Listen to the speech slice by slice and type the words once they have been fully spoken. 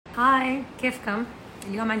هاي، كيفكم؟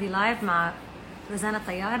 اليوم عندي لايف مع روزانا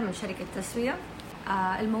طيار من شركة تسوية.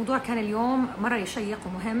 الموضوع كان اليوم مرة يشيق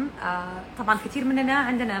ومهم. طبعا كثير مننا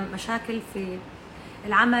عندنا مشاكل في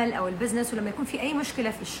العمل أو البزنس، ولما يكون في أي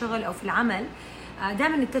مشكلة في الشغل أو في العمل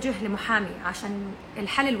دائما نتجه لمحامي، عشان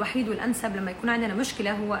الحل الوحيد والأنسب لما يكون عندنا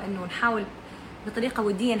مشكلة هو أنه نحاول بطريقة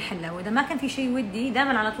ودية نحلها. وإذا ما كان في شيء ودي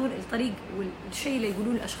دائما على طول الطريق والشيء اللي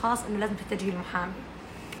يقولوه الأشخاص أنه لازم تتجه لمحامي.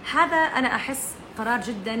 هذا أنا أحس قرار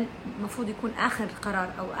جدا مفروض يكون آخر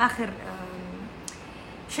قرار أو آخر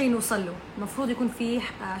شيء نوصل له. مفروض يكون فيه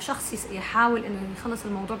شخص يحاول إنه يخلص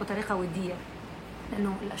الموضوع بطريقة ودية،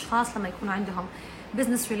 لأنه الأشخاص لما يكونوا عندهم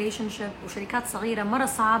business relationship وشركات صغيرة مرة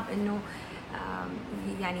صعب إنه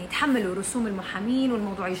يعني يتحملوا رسوم المحامين،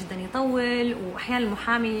 والموضوع جدا يطول. وأحيانا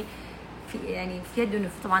المحامي في يده إنه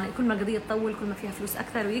طبعا كل ما القضية تطول كل ما فيها فلوس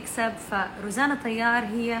أكثر ويكسب. فروزانا طيار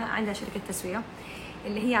هي عندها شركة تسوية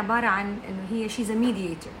اللي هي عبارة عن إنه هي she's a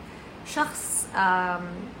mediator، شخص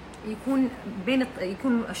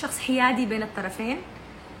يكون شخص حيادي بين الطرفين،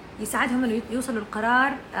 يساعدهم إنه يوصلوا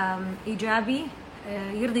لقرار إيجابي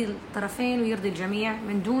يرضي الطرفين ويرضي الجميع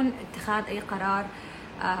من دون اتخاذ أي قرار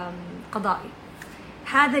قضائي.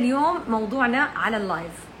 هذا اليوم موضوعنا على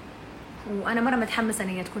اللايف، وأنا مرة متحمسة إن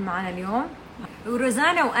هي تكون معنا اليوم.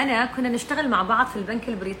 وروزانا وأنا كنا نشتغل مع بعض في البنك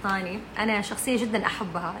البريطاني. أنا شخصية جدا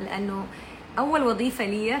أحبها لأنه أول وظيفة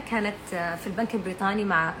لي كانت في البنك البريطاني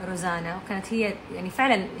مع روزانا، وكانت هي يعني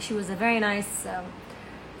فعلا she was a very nice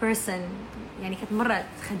person، يعني كانت مرة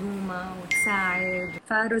خدومة وتساعد.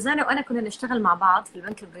 فروزانا وأنا كنا نشتغل مع بعض في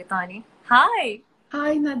البنك البريطاني.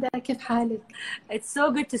 هاي ندى، كيف حالك؟ It's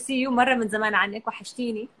so good to see you. مرة من زمان عنك،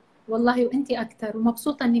 وحشتيني والله وأنتي أكثر،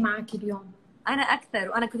 ومبسوطة إني معك اليوم. أنا أكثر،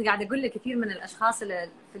 وأنا كنت قاعدة أقول لكثير من الأشخاص اللي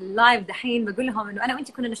في اللايف دحين بقول لهم إنه أنا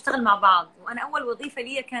وأنتي كنا نشتغل مع بعض. وأنا أول وظيفة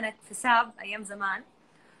لي كانت في ساب أيام زمان،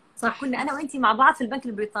 صح. كنا أنا وأنتي مع بعض في البنك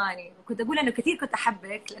البريطاني. وكنت أقول إنه كثير كنت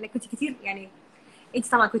أحبك لأنك كنت كثير يعني أنتي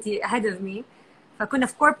طبعا كنتي ahead of me، فكنا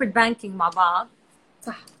في corporate banking مع بعض.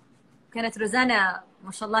 صح. كانت روزانا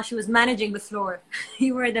ما شاء الله she was managing the floor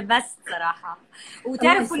you were the best صراحة.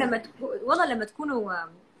 وتعرفوا والله لما تكونوا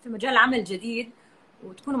في مجال العمل جديد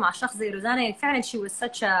وتكونوا مع شخص زي روزانا، يعني فعلا she was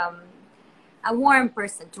such a warm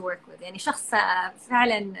person to work with، يعني شخص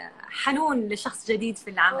فعلا حنون لشخص جديد في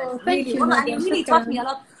العمل. really والله أنا really taught me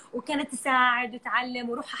a lot، وكانت تساعد وتعلم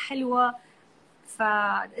وروحها حلوة. ف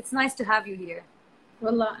it's nice to have you here.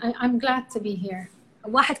 والله I'm glad to be here.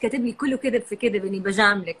 واحد كاتب لي كله كذب في كذب اني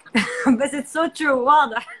بجاملك بس it's so true،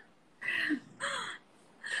 واضح.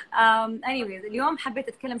 anyways اليوم حبيت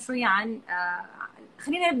اتكلم شويه عن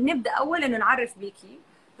خلينا نبدا اول انه نعرف بيكي.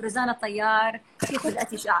 روزانا طيار، كيف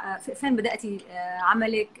بداتي فين بداتي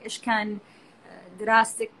عملك؟ ايش كان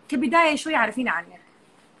دراستك كبدايه؟ شويه عرفينا عنك.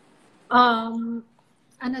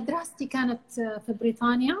 انا دراستي كانت في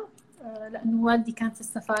بريطانيا، لانه والدي كان في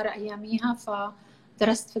السفاره اياميها،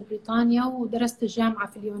 درست في بريطانيا ودرست الجامعة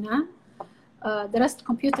في اليونان. درست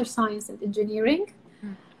كمبيوتر ساينس اند انجينيرينج،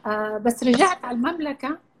 بس رجعت على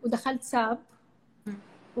المملكة ودخلت ساب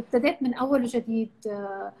وابتديت من أول وجديد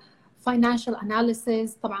فاينانشال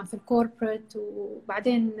أناليسيز طبعا في الكوربريت،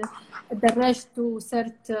 وبعدين تدرجت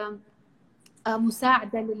وصرت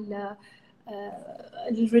مساعدة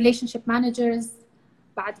للريليشن شيب مانجرز.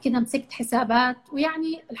 بعد كده مسكت حسابات،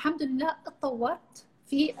 ويعني الحمد لله اتطورت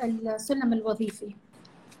في السلم الوظيفي.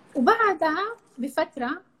 وبعدها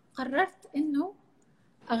بفترة قررت إنه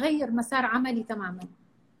أغير مسار عملي تماماً،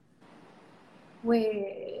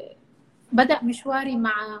 وبدأ مشواري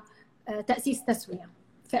مع تأسيس تسوية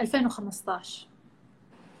في 2015.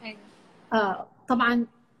 طبعاً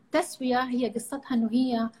تسوية هي قصتها إنه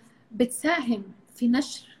هي بتساهم في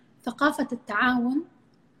نشر ثقافة التعاون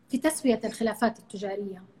في تسوية الخلافات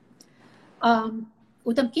التجارية،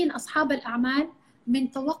 وتمكين أصحاب الأعمال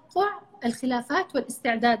من توقع الخلافات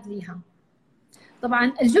والاستعداد لها.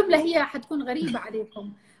 طبعا الجملة هي حتكون غريبة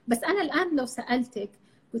عليكم، بس أنا الآن لو سألتك،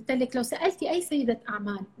 قلت لك لو سألتي أي سيدة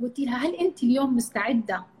أعمال قلت لها هل أنت اليوم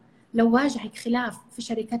مستعدة لو واجهك خلاف في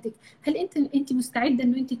شركتك، هل أنت مستعدة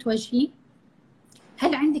إنه أنت تواجهيه؟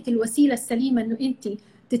 هل عندك الوسيلة السليمة إنه أنت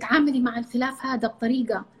تتعاملي مع الخلاف هذا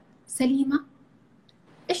بطريقة سليمة؟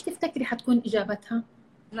 إيش تفتكري حتكون إجابتها؟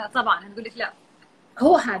 لا طبعا هنقول لك لا.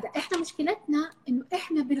 هو هذا احنا مشكلتنا، انه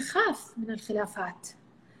احنا بنخاف من الخلافات،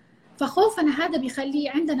 فخوفنا هذا بيخلي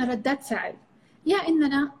عندنا ردات فعل، يا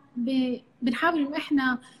اننا بنحاول انه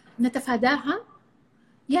احنا نتفاداها،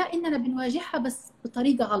 يا اننا بنواجهها بس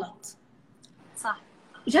بطريقه غلط. صح.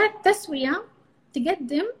 جات تسوية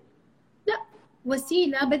تقدم لا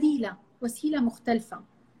وسيله بديله، وسيله مختلفه.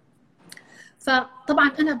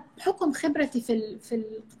 فطبعا انا بحكم خبرتي في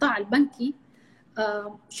القطاع البنكي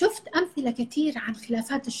شفت أمثلة كثير عن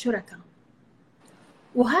خلافات الشركاء،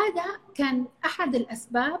 وهذا كان أحد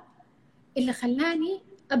الأسباب اللي خلاني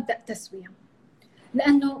أبدأ تسوية،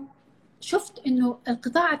 لأنه شفت إنه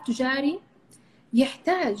القطاع التجاري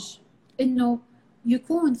يحتاج إنه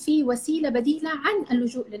يكون في وسيلة بديلة عن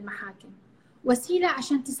اللجوء للمحاكم، وسيلة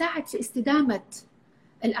عشان تساعد في استدامة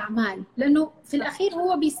الأعمال، لأنه في الأخير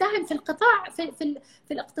هو بيساهم في القطاع في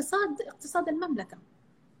اقتصاد المملكة.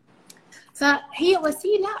 فهي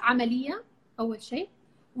وسيلة عملية أول شيء،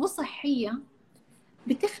 وصحية،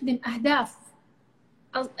 بتخدم أهداف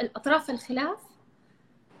الأطراف الخلاف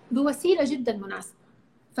بوسيلة جدا مناسبة.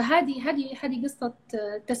 فهذه قصة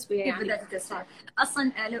تسوية. يعني بدأت التسوية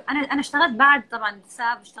أصلا. لو أنا اشتغلت بعد طبعا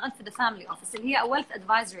ساب، اشتغلت في The Family Office اللي هي wealth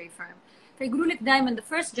advisory firm. فيقولوا لك دائما the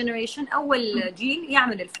first generation، أول جيل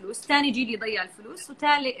يعمل الفلوس، ثاني جيل يضيع الفلوس،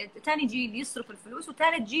 ثاني جيل يصرف الفلوس،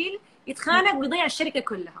 وثالث جيل يتخانق ويضيع الشركة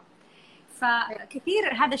كلها.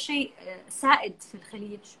 فكثير هذا الشيء سائد في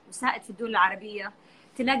الخليج وسائد في الدول العربية.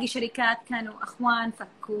 تلاقي شركات كانوا أخوان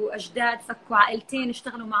فكوا، أجداد فكوا، عائلتين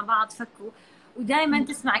اشتغلوا مع بعض فكوا، ودائما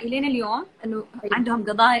تسمع إلين اليوم أنه عندهم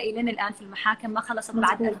قضايا إلين الآن في المحاكم ما خلصت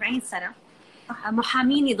بعد 40 سنة.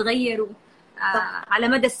 محامين يتغيروا على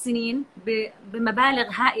مدى السنين بمبالغ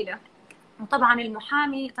هائلة. وطبعا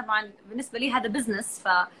المحامي طبعا بالنسبة لي هذا بزنس، ف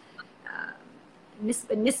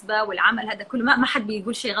النسبة والعمل هذا كله ما حد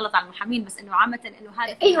بيقول شيء غلط على المحامين، بس انه عامة انه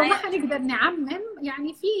هذا ايوه ما حنقدر نعمم.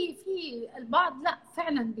 يعني في البعض لا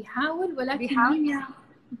فعلا بيحاول، ولكن هي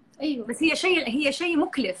ايوه بس هي شيء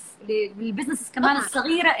مكلف للبزنس كمان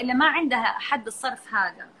الصغيرة اللي ما عندها حد الصرف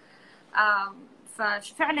هذا.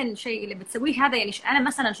 ففعلا الشيء اللي بتسويه هذا، يعني انا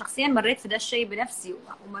مثلا شخصيا مريت في ده الشيء بنفسي،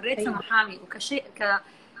 ومريت في محامي، وكشيء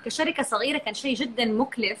كشركة صغيرة كان شيء جدا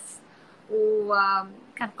مكلف،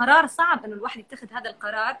 وكان قرار صعب انه الواحد يتخذ هذا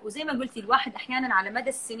القرار. وزي ما قلتي الواحد احيانا على مدى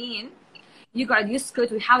السنين يقعد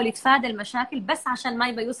يسكت ويحاول يتفادى المشاكل بس عشان ما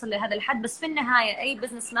يبقى يوصل لهذا الحد. بس في النهاية اي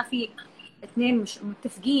بزنس ما في اثنين مش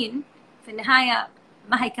متفقين في النهاية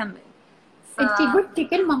ما هيكمل. انت قلتي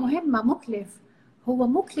كلمة مهمة، مكلف. هو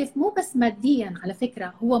مكلف مو بس ماديا على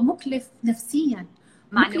فكرة، هو مكلف نفسيا،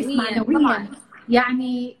 معنويا.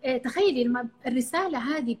 يعني تخيلي لما الرسالة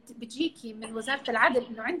هذه بتجيكي من وزارة العدل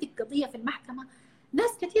انه عندك قضية في المحكمة،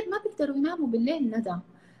 ناس كثير ما بيقدروا يناموا بالليل ندى،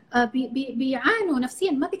 بيعانوا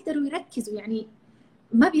نفسيا، ما بيقدروا يركزوا، يعني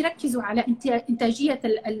ما بيركزوا على إنتاجية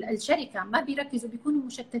الشركة، ما بيركزوا، بيكونوا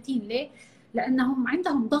مشتتين. ليه؟ لأنهم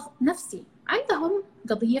عندهم ضغط نفسي، عندهم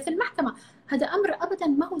قضية في المحكمة. هذا أمر أبدا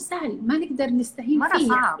ما هو سهل، ما نقدر نستهين فيه،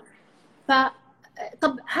 صعب.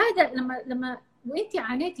 طب هذا لما وانت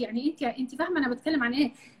عانيتي، يعني انت فاهمه انا بتكلم عن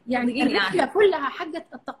ايه؟ يعني الرحله كلها حقت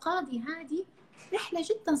التقاضي هذه رحله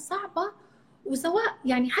جدا صعبه، وسواء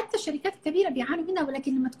يعني حتى الشركات الكبيره بيعانوا منها،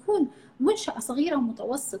 ولكن لما تكون منشاه صغيره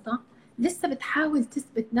ومتوسطه لسه بتحاول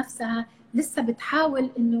تثبت نفسها، لسه بتحاول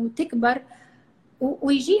انه تكبر،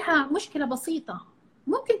 ويجيها مشكله بسيطه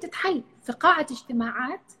ممكن تتحل في قاعه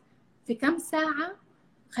اجتماعات في كم ساعه،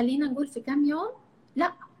 خلينا نقول في كم يوم.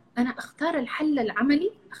 لا، أنا أختار الحل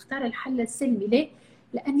العملي، أختار الحل السلمي. ليه؟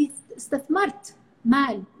 لأني استثمرت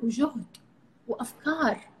مال وجهد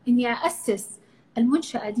وأفكار إني أأسس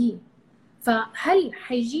المنشأة دي. فهل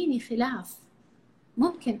حيجيني خلاف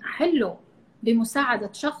ممكن أحله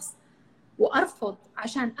بمساعدة شخص وأرفض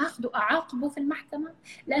عشان أخذه أعاقبه في المحكمة؟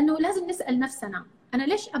 لأنه لازم نسأل نفسنا، أنا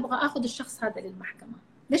ليش أبغى أخذ الشخص هذا للمحكمة؟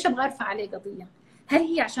 ليش أبغى أرفع عليه قضية؟ هل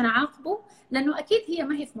هي عشان أعاقبه؟ لأنه أكيد هي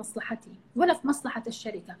ما هي في مصلحتي، ولا في مصلحة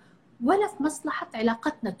الشركة، ولا في مصلحة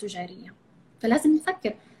علاقتنا التجارية. فلازم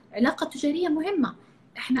نفكر، علاقة تجارية مهمة،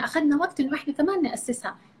 إحنا أخذنا وقت إنه إحنا كمان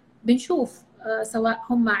نأسسها. بنشوف سواء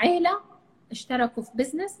هم عيلة اشتركوا في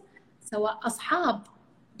بزنس، سواء أصحاب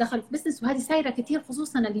دخلوا في بزنس، وهذه سايرة كثير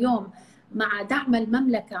خصوصا اليوم مع دعم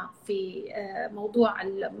المملكة في موضوع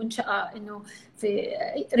المنشأة، إنه في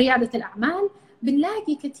ريادة الأعمال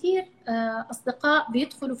بنلاقي كثير أصدقاء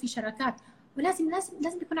بيدخلوا في شراكات، ولازم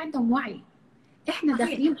لازم يكون عندهم وعي. إحنا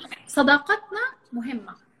داخلين، صداقتنا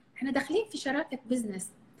مهمة، إحنا داخلين في شراكة بزنس،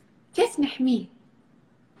 كيف نحميه؟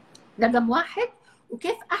 رقم واحد.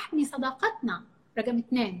 وكيف أحمي صداقتنا رقم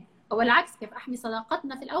اثنين، أو العكس، كيف أحمي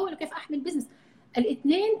صداقتنا في الأول وكيف أحمي البزنس.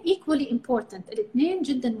 الاثنين equally important، الاثنين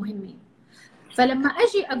جدا مهمين. فلما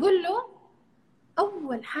أجي أقول له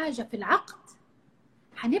أول حاجة في العقد،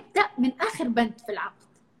 هنبدأ من آخر بند في العقد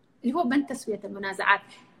اللي هو بند تسوية المنازعات،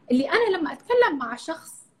 اللي أنا لما أتكلم مع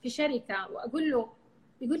شخص في شركة وأقول له،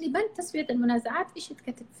 يقول لي بند تسوية المنازعات إيش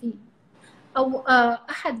يتكتب فيه؟ أو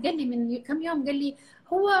أحد قال لي من كم يوم، قال لي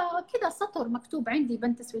هو كده سطر مكتوب عندي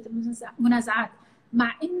بند تسوية المنازعات،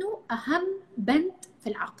 مع إنه أهم بند في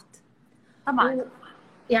العقد. طبعا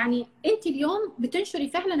يعني انت اليوم بتنشري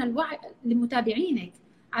فعلا الوعي لمتابعينك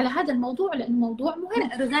على هذا الموضوع، لانه موضوع مهم.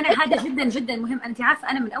 روزانا هذا جدا جدا مهم. انت عارفه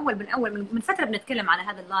انا من فتره بنتكلم على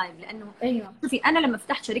هذا اللايف، لانه ايوه شوفي انا لما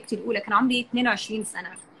فتحت شركتي الاولى كان عمري 22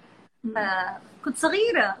 سنه، كنت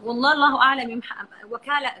صغيره والله الله اعلم،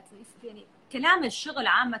 وكاله يعني كلام الشغل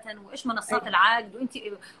عامه، وايش منصات العقد، وانت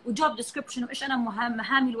وجوب ديسكربشن، وايش انا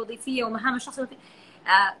مهامي الوظيفيه ومهام الشخص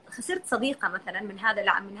خسرت صديقه مثلا من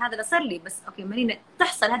هذا اللي صار لي. بس اوكي مرينا،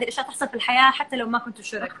 تحصل هذه الاشياء، تحصل في الحياه حتى لو ما كنتوا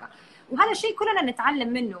شركاء، وهذا الشيء كلنا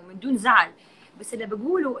نتعلم منه من دون زعل. بس اللي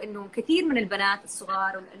بقوله انه كثير من البنات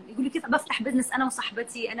الصغار يقولوا كيف بفتح بزنس انا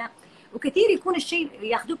وصاحبتي انا، وكثير يكون الشيء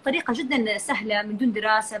ياخذوه بطريقه جدا سهله من دون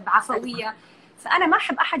دراسه بعفويه. فانا ما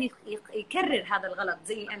احب احد يكرر هذا الغلط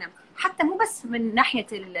زي انا، حتى مو بس من ناحيه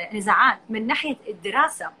النزاعات، من ناحيه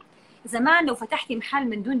الدراسه. زمان لو فتحتي محل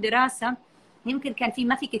من دون دراسه يمكن كان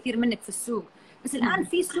ما في كثير منك في السوق، بس الان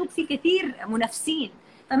في سوق، في كثير منافسين،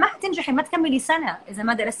 فما حتنجحي، ما تكملي سنه اذا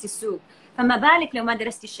ما درستي السوق، فما بالك لو ما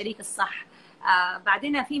درستي الشريك الصح.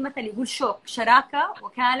 بعدين في مثل يقول شراكه،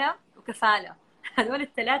 وكاله، وكفاله. هذول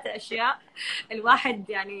الثلاثه اشياء الواحد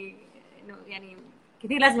يعني انه يعني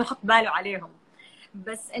كثير لازم يحط باله عليهم.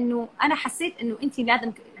 بس انه انا حسيت انه انت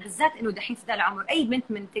لازم بالذات انه دحين في ذا العمر، اي بنت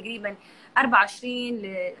من تقريبا 24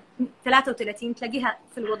 ل 33 تلاقيها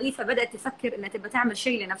في الوظيفه بدات تفكر انها تبغى تعمل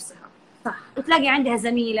شيء لنفسها. صح. وتلاقي عندها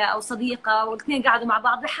زميله او صديقه والاثنين قاعدوا مع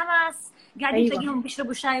بعض بحماس، قاعدين أيوة. تلاقيهم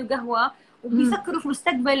بيشربوا شاي وقهوه وبيفكروا في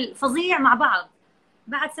مستقبل فظيع مع بعض.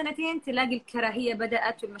 بعد سنتين تلاقي الكراهيه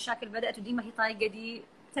بدات والمشاكل بدات، ودي ما هي طايقه دي.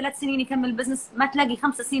 3 سنين يكمل بزنس، ما تلاقي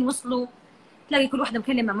 5 سنين وصلوا، تلاقي كل واحده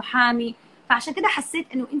مكلمه محامي. فعشان كده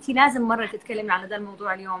حسيت انه انت لازم مره تتكلمي على هذا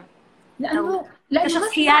الموضوع اليوم، لانه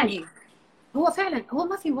كشخص حيادي. هو فعلا هو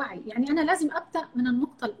ما في وعي. يعني انا لازم ابدا من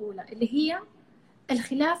النقطه الاولى اللي هي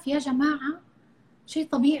الخلاف يا جماعه شيء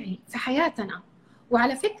طبيعي في حياتنا،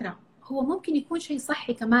 وعلى فكره هو ممكن يكون شيء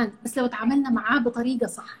صحي كمان، بس لو تعاملنا معاه بطريقه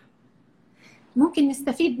صح ممكن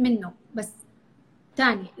نستفيد منه. بس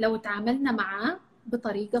تاني لو تعاملنا معاه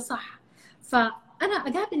بطريقه صح. فانا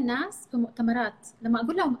اقابل ناس في مؤتمرات لما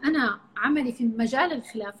اقول لهم انا عملي في مجال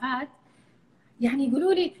الخلافات، يعني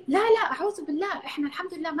يقولوا لي لا اعوذ بالله، احنا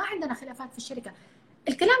الحمد لله ما عندنا خلافات في الشركه.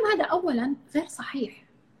 الكلام هذا اولا غير صحيح.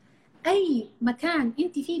 اي مكان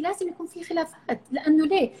انت فيه لازم يكون فيه خلافات. لانه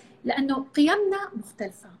ليه؟ لانه قيمنا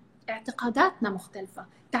مختلفه، اعتقاداتنا مختلفه،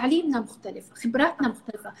 تعليمنا مختلف، خبراتنا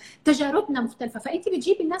مختلفه، تجاربنا مختلفه. فانت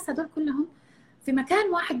بتجيبي الناس هذول كلهم في مكان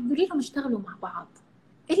واحد تقولي لهم اشتغلوا مع بعض،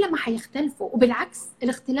 الا ما حيختلفوا. وبالعكس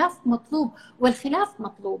الاختلاف مطلوب والخلاف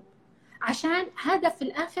مطلوب، عشان هذا في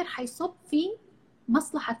الاخر حيصب في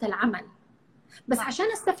مصلحه العمل. بس عشان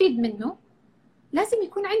استفيد منه لازم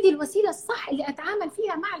يكون عندي الوسيله الصح اللي اتعامل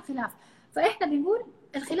فيها مع الخلاف. فاحنا بنقول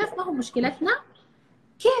الخلاف ما هو مشكلتنا،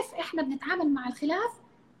 كيف احنا بنتعامل مع الخلاف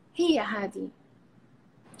هي هذه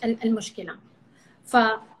المشكله.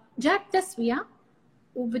 فجاءت تسويه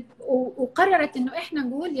وقررت انه احنا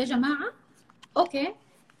نقول يا جماعه اوكي،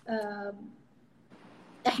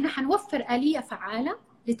 احنا حنوفر آلية فعالة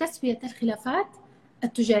لتسوية الخلافات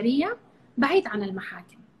التجارية بعيد عن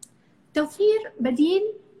المحاكم. توفير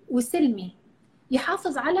بديل وسلمي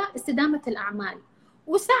يحافظ على استدامة الأعمال،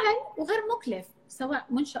 وسهل وغير مكلف، سواء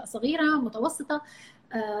منشأة صغيرة متوسطة.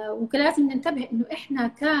 ولازم ننتبه إنه إحنا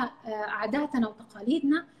كعاداتنا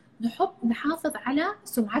وتقاليدنا نحب نحافظ على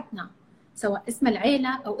سمعتنا، سواء اسم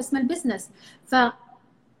العيلة أو اسم البزنس.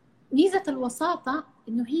 فميزة الوساطة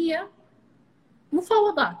إنه هي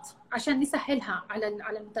مفاوضات، عشان نسهلها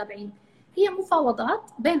على المتابعين، هي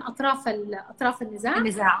مفاوضات بين أطراف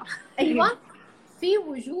النزاع. أيوة، في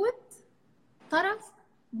وجود طرف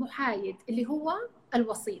محايد اللي هو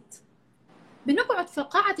الوسيط. بنقعد في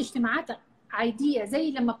قاعة اجتماعات عادية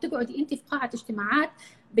زي لما بتقعدي انت في قاعة اجتماعات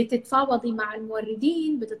بتتفاوضي مع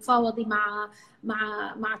الموردين، بتتفاوضي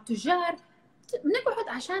مع التجار، بنقعد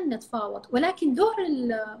عشان نتفاوض. ولكن دور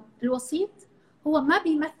الوسيط هو ما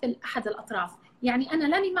بيمثل أحد الأطراف. يعني أنا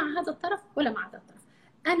لاني مع هذا الطرف ولا مع هذا الطرف،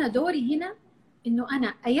 أنا دوري هنا إنه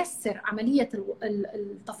أنا أيسر عملية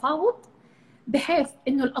التفاوض بحيث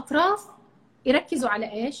إنه الأطراف يركزوا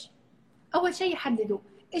على إيش؟ أول شيء يحددوا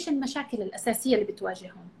إيش المشاكل الأساسية اللي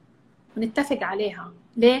بتواجههم ونتفق عليها.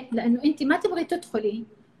 ليه؟ لأنه أنت ما تبغي تدخلي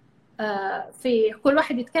في كل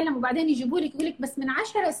واحد يتكلم وبعدين يجيبوا لك يقول لك بس من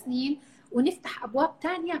 10 سنين ونفتح أبواب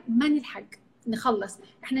تانية ما نلحق نخلص.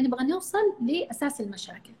 إحنا نبغى نوصل لأساس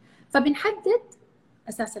المشاكل. فبنحدد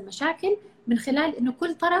أساس المشاكل من خلال إنه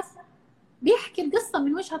كل طرف بيحكي القصة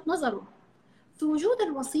من وجهة نظره. في وجود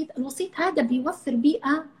الوسيط هذا بيوفر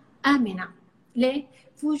بيئة آمنة. ليه؟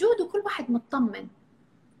 في وجوده كل واحد مطمن.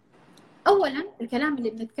 أولاً الكلام اللي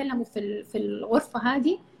بنتكلمه في الغرفة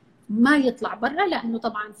هذه ما يطلع برا، لانه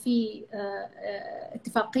طبعا في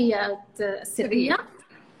اتفاقيه سريه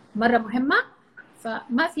مره مهمه،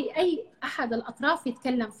 فما في اي احد الاطراف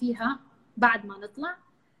يتكلم فيها بعد ما نطلع.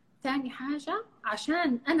 ثاني حاجه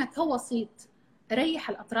عشان انا كوسيط اريح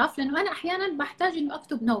الاطراف، لانه انا احيانا بحتاج انه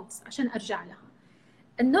اكتب نوتس عشان ارجع لها.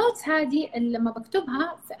 النوتس هذه اللي لما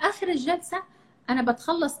بكتبها في اخر الجلسه انا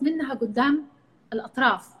بتخلص منها قدام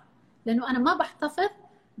الاطراف، لانه انا ما بحتفظ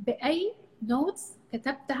باي نوتس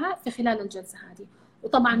كتبتها في خلال الجلسه هذه.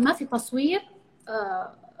 وطبعا ما في تصوير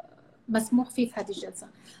مسموح فيه في هذه الجلسه،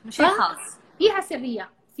 شيء خاص، فيها سريه،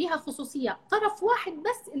 فيها خصوصيه. طرف واحد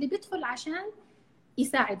بس اللي بيدخل عشان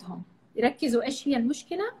يساعدهم يركزوا ايش هي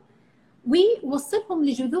المشكله ويوصلهم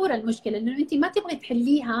لجذور المشكله، لانه انت ما تبغي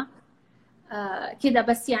تحليها كده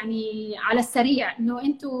بس يعني على السريع، انه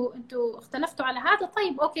انتوا اختلفتوا على هذا،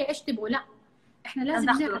 طيب اوكي ايش تبغوا. لا، احنا لازم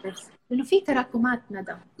نعرف، لانه في تراكمات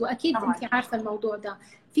ندى، واكيد طبعا انت عارفه الموضوع ده.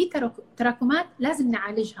 في تراكمات لازم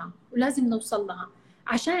نعالجها ولازم نوصل لها.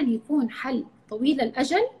 عشان يكون حل طويل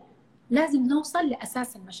الاجل لازم نوصل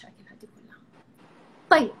لاساس المشاكل هذه كلها.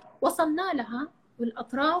 طيب وصلنا لها،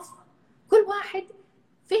 والاطراف كل واحد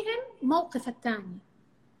فهم موقف الثاني،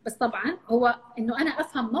 بس طبعا هو انه انا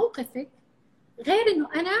افهم موقفك غير انه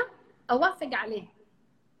انا اوافق عليه.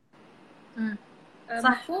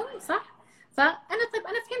 مفهوم صح؟ فانا طيب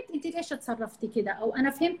انا فهمت انت ليش تصرفتي كده، او انا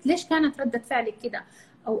فهمت ليش كانت ردة فعلك كده،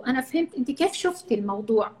 او انا فهمت انت كيف شفتي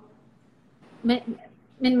الموضوع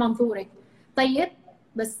من منظورك. طيب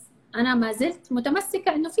بس انا ما زلت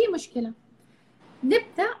متمسكة انه في مشكلة.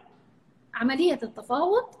 نبدأ عملية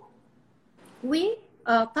التفاوض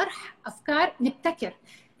وطرح افكار، نبتكر.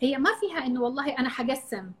 هي ما فيها انه والله انا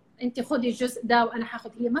حقسم انت خذي الجزء ده وانا حاخذ،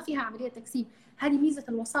 هي ما فيها عمليه تقسيم. هذه ميزه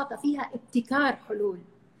الوساطه، فيها ابتكار حلول،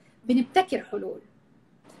 بنبتكر حلول.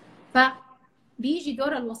 فبيجي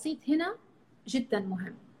دور الوسيط هنا جدا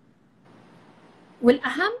مهم.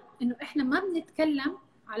 والاهم انه احنا ما بنتكلم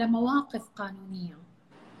على مواقف قانونيه،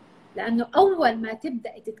 لانه اول ما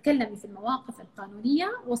تبداي تتكلمي في المواقف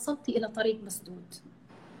القانونيه وصلتي الى طريق مسدود،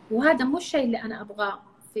 وهذا مش الشيء اللي انا ابغاه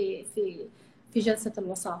في جلسه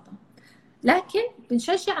الوساطه. لكن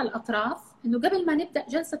بنشجع الاطراف انه قبل ما نبدا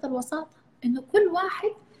جلسه الوساطه انه كل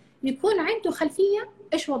واحد يكون عنده خلفيه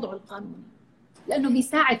ايش وضعه القانوني، لانه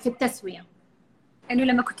بيساعد في التسويه. انه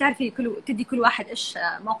لما كنت تعرفي تدي كل واحد ايش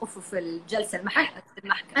موقفه في الجلسه المحكمه.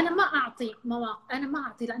 انا ما اعطي مواقف، انا ما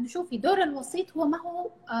اعطي، لانه شوفي دور الوسيط هو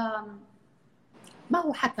ما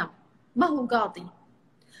هو حكم، ما هو قاضي.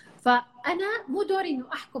 فانا مو دوري انه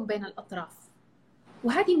احكم بين الاطراف،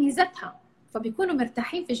 وهذه ميزتها، فبيكونوا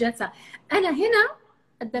مرتاحين في الجلسه. انا هنا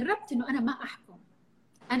اتدربت انه انا ما احكم،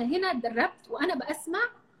 انا هنا اتدربت وانا بسمع،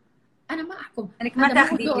 انا ما احكم، انك ما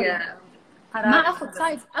تاخذي قرار، ما اخذ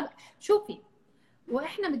سايد. شوفي،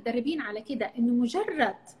 واحنا متدربين على كده، انه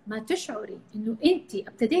مجرد ما تشعري انه انت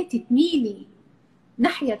ابتديتي تميلي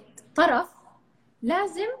ناحيه طرف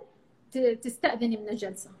لازم تستأذني من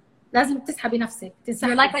الجلسه، لازم تسحبي نفسك،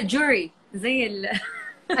 تنسحبي. You're like a jury زي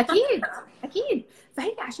اكيد اكيد.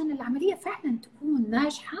 فهي عشان العمليه فعلا تكون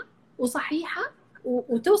ناجحه وصحيحه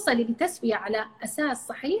وتوصلي لتسويه على اساس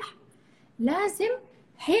صحيح، لازم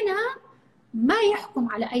هنا ما يحكم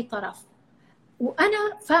على اي طرف.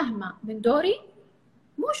 وانا فاهمه من دوري،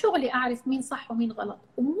 مو شغلي اعرف مين صح ومين غلط،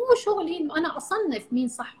 ومو شغلي انه انا اصنف مين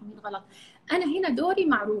صح ومين غلط. انا هنا دوري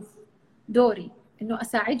معروف، دوري انه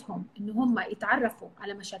اساعدهم انه هم يتعرفوا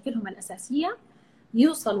على مشاكلهم الاساسيه،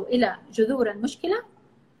 يوصلوا الى جذور المشكله،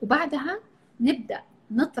 وبعدها نبدا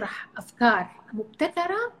نطرح افكار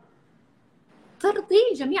مبتكره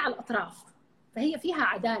ترضي جميع الاطراف. فهي فيها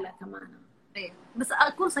عداله كمان. بس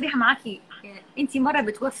اكون صريحه معاكي، يعني انت مره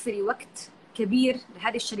بتوفري وقت كبير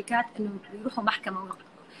لهذه الشركات انه يروحوا محكمه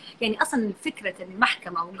يعني اصلا فكره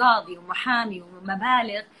المحكمه وقاضي ومحامي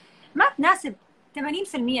ومبالغ ما تناسب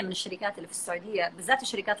 80% من الشركات اللي في السعوديه، بالذات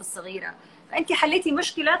الشركات الصغيره. فانت حليتي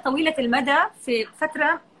مشكله طويله المدى في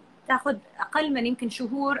فتره تاخذ اقل من يمكن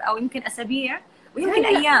شهور او يمكن اسابيع ويمكن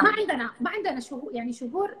ايام. ما عندنا شهور، يعني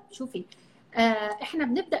شهور. شوفي احنا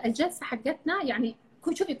بنبدا الجلسه حقتنا، يعني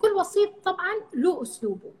شوفي كل وسيط طبعا له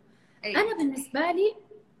اسلوبه. انا بالنسبه لي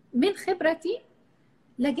من خبرتي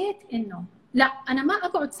لقيت انه لا، انا ما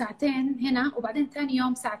اقعد ساعتين هنا وبعدين ثاني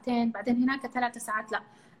يوم ساعتين بعدين هناك 3 ساعات. لا،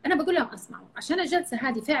 انا بقول لهم اسمعوا، عشان الجلسه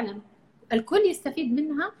هذه فعلا الكل يستفيد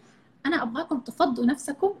منها، انا ابغاكم تفضوا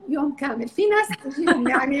نفسكم يوم كامل. في ناس تجيهم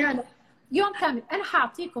يعني انا يوم كامل انا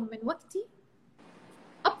حاعطيكم من وقتي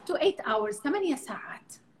up to 8 hours 8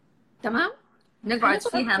 ساعات، تمام؟ نقعد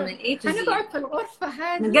فيها من A to Z، هنقعد في الغرفه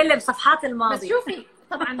هذه نقلب صفحات الماضي. بس شوفي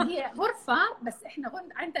طبعا هي غرفه، بس احنا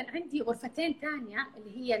عندي غرفتين ثانيه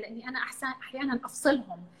اللي هي لاني انا احيانا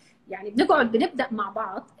افصلهم، يعني بنبدا مع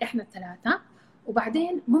بعض احنا الثلاثه،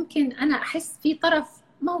 وبعدين ممكن انا احس في طرف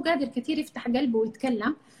ما هو قادر كثير يفتح قلبه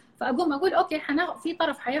ويتكلم، فاقوم اقول اوكي في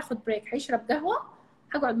طرف حياخذ بريك، حيشرب قهوه،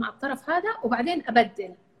 حقعد مع الطرف هذا وبعدين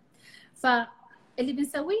ابدل. فاللي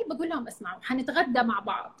بنسويه بقول لهم اسمعوا، حنتغدى مع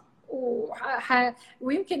بعض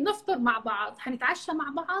ويمكن نفطر مع بعض، حنتعشى مع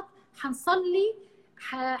بعض، حنصلي،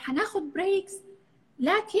 حناخذ بريكس،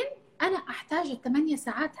 لكن انا احتاج ال8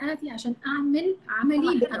 ساعات هذه عشان اعمل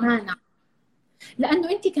عملي بامانه.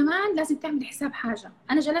 لانه انت كمان لازم تعملي حساب حاجه.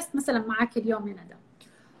 انا جلست مثلا معك اليوم هنا ده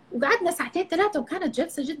وقعدنا ساعتين 3 وكانت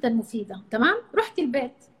جلسه جدا مفيده، تمام؟ رحت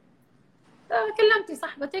البيت كلمتي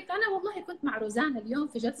صاحبتك، انا والله كنت مع روزانا اليوم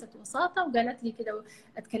في جلسه وساطه وقالت لي كده،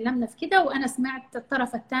 اتكلمنا في كده وانا سمعت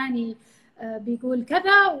الطرف الثاني بيقول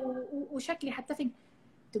كذا وشكلي حتفق.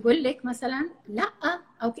 تقول لك مثلا لا،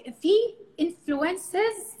 او في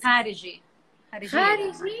انفلونسز خارجي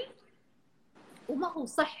وما هو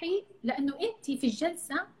صحي، لانه انت في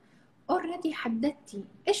الجلسه اوريدي حددتي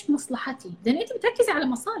ايش مصلحتي، لان انت بتركزي على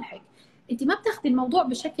مصالحك، انت ما بتاخذي الموضوع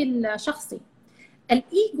بشكل شخصي.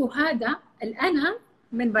 الايجو هذا، الانا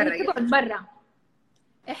من برا تقعد برا،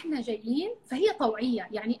 احنا جايين، فهي طوعيه،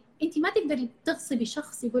 يعني انت ما تقدري تغصبي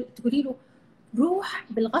شخص تقولي له روح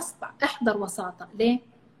بالغصب احضر وساطه. ليه؟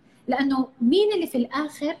 لانه مين اللي في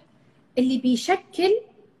الاخر اللي بيشكل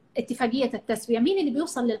اتفاقيه التسويه؟ مين اللي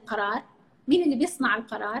بيوصل للقرار؟ مين اللي بيصنع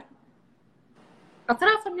القرار؟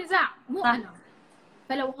 اطراف النزاع، مو انا.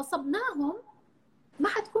 فلو غصبناهم ما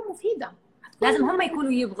حتكون مفيده. لازم هم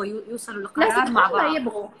يكونوا يبغوا يوصلوا لقرار مع بعض. لازم هم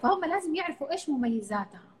يبغوا، فهم لازم يعرفوا ايش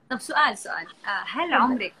مميزاتها. طب سؤال هل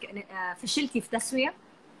عمرك فشلتي في تسويه؟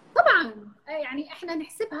 طبعا، يعني احنا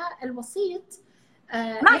نحسبها الوسيط،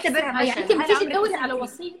 ما اعتبرها فشل. يعني انت بتيجي تدوري على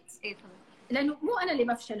وسيط، إيه لانه مو انا اللي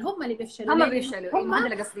بفشل، هم اللي بيفشلوا. هم بيفشلوا، هذا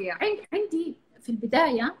اللي قصدي. عندي في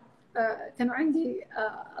البدايه كانوا عندي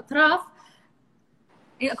اطراف.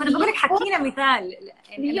 كنت بقول لك حكينا مثال،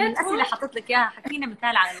 يعني من الاسئله اللي حطيت لك اياها، حكينا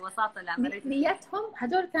مثال على الوساطه اللي عملتها. نيتهم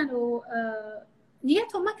هذول كانوا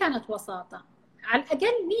نيتهم ما كانت وساطه، على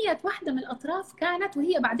الاقل نيه واحده من الاطراف كانت،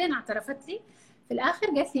 وهي بعدين اعترفت لي في الاخر،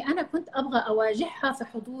 قالت لي انا كنت ابغى اواجهها في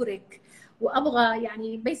حضورك، وابغى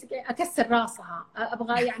يعني بيسك اكسر راسها،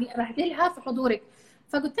 ابغى يعني ارهدلها في حضورك.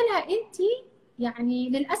 فقلت لها انت يعني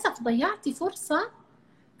للاسف ضيعتي فرصه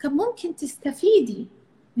كان ممكن تستفيدي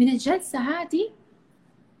من الجلسه هذه،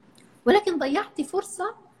 ولكن ضيعتي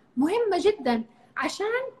فرصه مهمه جدا عشان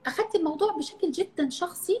اخذت الموضوع بشكل جدا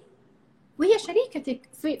شخصي. وهي شريكتك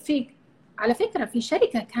في على فكره في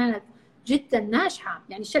شركه كانت جدا ناجحه،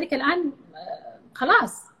 يعني الشركه الان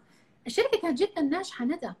خلاص الشركه كانت جدا ناجحه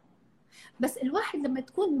ندى، بس الواحد لما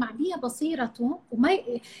تكون معبيه بصيرته وما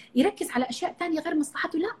يركز على اشياء ثانيه غير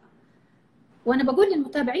مصلحته. لا، وانا بقول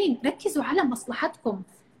للمتابعين ركزوا على مصلحتكم،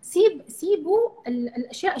 سيبوا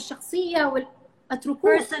الاشياء الشخصيه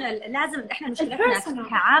اتركوه بيرسونال. لازم احنا مشكلتنا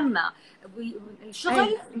كعامه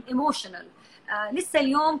الشغل ايموشنال. لسه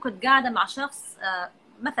اليوم كنت قاعده مع شخص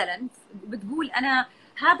مثلا بتقول انا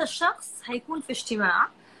هذا الشخص هيكون في اجتماع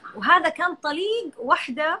وهذا كان طليق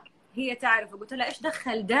واحده هي تعرفه، قلت لها ايش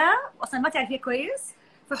دخل ده اصلا ما تعرفيه كويس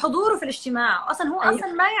في حضوره في الاجتماع، اصلا هو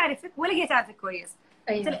اصلا ما يعرفك ولا هي تعرفك كويس.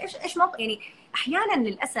 قلت لها ايش موقع، يعني احيانا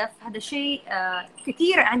للاسف هذا شيء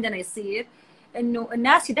كثير عندنا يصير، انه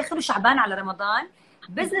الناس يدخلوا شعبان على رمضان.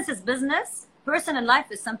 business is business, personal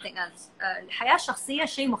life is something else. الحياه الشخصيه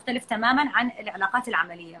شيء مختلف تماما عن العلاقات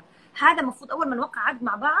العمليه. هذا المفروض اول ما نوقع عقد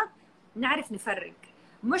مع بعض نعرف نفرق،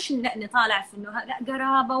 مش نطالع في انه لا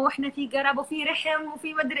قرابه واحنا في قرابه وفي رحم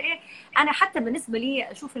وفي مدري ايه. انا حتى بالنسبه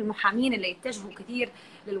لي اشوف المحامين اللي يتجهوا كثير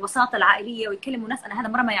للوساطه العائليه ويكلموا ناس، انا هذا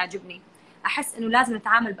مره ما يعجبني. احس انه لازم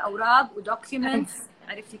نتعامل باوراق ودوكيومنتس.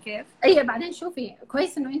 عرفتي كيف؟ بعدين شوفي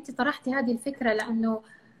كويس انه انت طرحتي هذه الفكره، لانه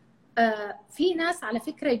في ناس على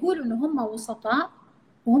فكره يقولوا انه هم وسطاء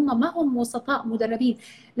وهم ما هم وسطاء مدربين.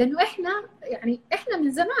 لانه احنا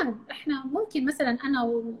من زمان، احنا ممكن مثلا انا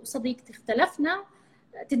وصديقتي اختلفنا،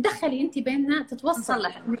 تتدخلي انت بيننا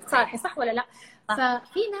نتصالحي، صح ولا لا؟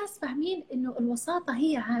 ففي ناس فاهمين انه الوساطه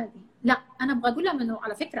هي هذه. لا، انا ابغى اقول لهم انه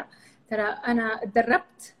على فكره ترى انا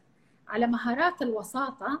اتدربت على مهارات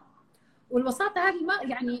الوساطه، والوساطه هذه ما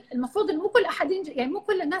يعني المفروض انه مو كل احد يعني مو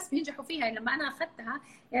كل الناس بينجحوا فيها. يعني لما انا اخذتها،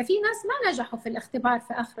 يعني في ناس ما نجحوا في الاختبار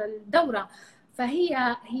في اخر الدوره،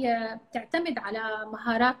 فهي تعتمد على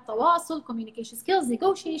مهارات تواصل، communication skills,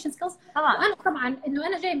 negotiation skills. وانا طبعا انه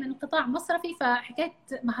انا جاي من قطاع مصرفي، فحكايه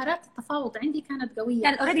مهارات التفاوض عندي كانت قويه،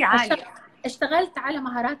 كانت اوريدي عاليه. اشتغلت على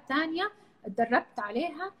مهارات ثانيه، اتدربت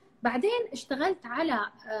عليها، بعدين اشتغلت على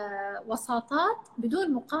وساطات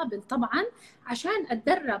بدون مقابل طبعا عشان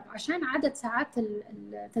اتدرب، عشان عدد ساعات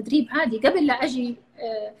التدريب هذه قبل لا اجي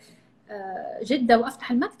جدة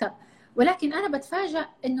وافتح المكتب. ولكن انا بتفاجأ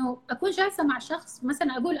انه اكون جالسه مع شخص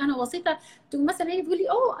مثلا اقول انا وسيطه، مثلا هي تقول لي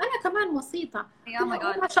اوه انا كمان وسيطه،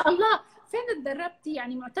 ما شاء الله فين اتدربتي؟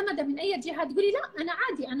 يعني معتمده من اي جهه؟ تقولي لا انا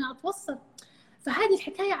عادي انا اتوسط. فهذه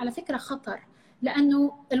الحكايه على فكره خطر،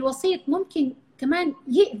 لانه الوسيط ممكن كمان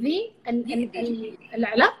يؤذي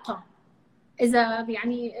العلاقه اذا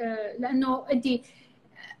يعني لانه انت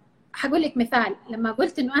حقول لك مثال، لما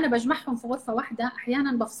قلت انه انا بجمعهم في غرفه واحده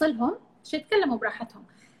احيانا بفصلهم عشان يتكلموا براحتهم.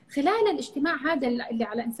 خلال الاجتماع هذا اللي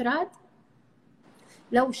على انفراد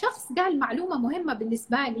لو شخص قال معلومه مهمه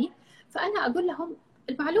بالنسبه لي فانا اقول لهم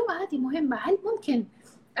المعلومه هذه مهمه، هل ممكن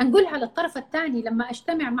نقولها للطرف الثاني لما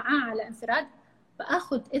اجتمع معاه على انفراد؟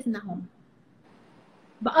 باخذ اذنهم،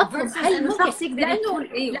 بأطلب هل ممكن،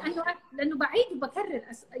 لانه بعيد وبكرر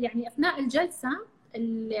يعني اثناء الجلسه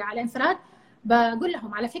اللي على انفراد بقول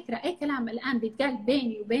لهم على فكره اي كلام الان بيتقال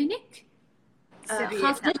بيني وبينك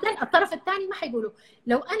خاص جدا، الطرف الثاني ما حيقوله.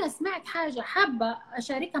 لو انا سمعت حاجه حابه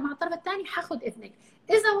اشاركها مع الطرف الثاني حاخذ اذنك،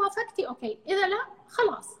 اذا وافقتي اوكي، اذا لا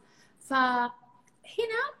خلاص. فهنا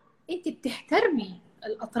انت بتحترمي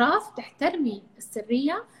الاطراف، تحترمي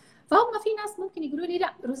السريه. فهم في ناس ممكن يقولوا لي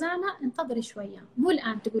لا روزانا انتظري شويه، مو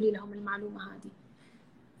الان تقولي لهم المعلومه هذه.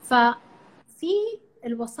 ففي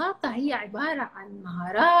الوساطه هي عباره عن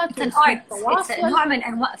مهارات وتواصل، نوع من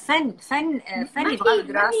انواع فن يبغى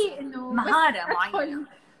دراسه، مهاره معينه.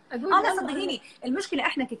 انا صدقيني المشكله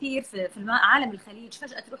احنا كثير في عالم الخليج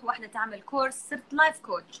فجاه تروح واحده تعمل كورس صرت لايف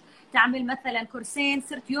كوتش، تعمل مثلا كورسين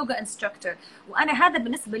صرت يوغا انستراكتور. وانا هذا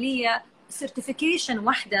بالنسبه لي سيرتيفيكيشن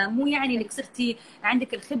واحده، مو يعني انك صرتي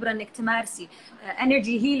عندك الخبره انك تمارسي.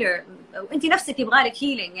 انرجي هيلر، وانت نفسك يبغى لك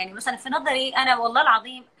هيلينج. يعني مثلا في نظري انا والله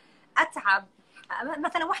العظيم اتعب،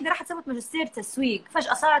 مثلا واحده راحت سوت ماجستير تسويق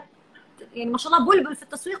فجاه صارت يعني ما شاء الله بلبل في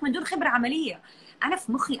التسويق من دون خبره عمليه. انا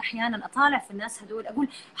في مخي احيانا اطالع في الناس هذول اقول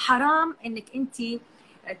حرام انك انت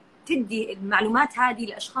تدي المعلومات هذه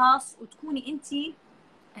لاشخاص وتكوني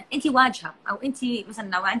انت واجهه، او انت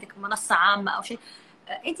مثلا لو عندك منصه عامه او شيء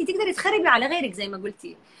انت تقدري تخربي على غيرك زي ما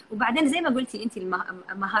قلتي. وبعدين زي ما قلتي انت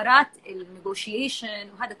مهارات النيغوشيشن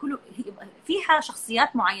وهذا كله فيها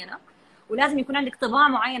شخصيات معينه، ولازم يكون عندك طباع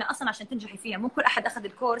معينه اصلا عشان تنجحي فيها. مو كل احد اخذ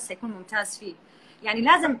الكورس هيكون ممتاز فيه. يعني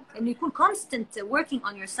لازم انه يكون constant working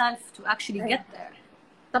on yourself to actually get there.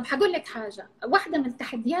 طب حقول لك حاجه، واحده من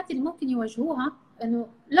التحديات اللي ممكن يواجهوها انه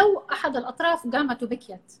لو احد الاطراف قامت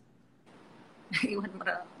وبكيت ايوه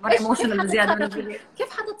مره ايموشنال زياده، كيف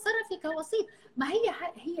حتتصرفي كوسيط؟ ما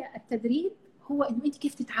هي التدريب هو انه انت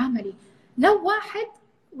كيف تتعاملي. لو واحد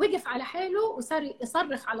وقف على حاله وصار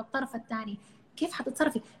يصرخ على الطرف الثاني كيف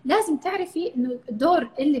حتتصرفي؟ لازم تعرفي انه الدور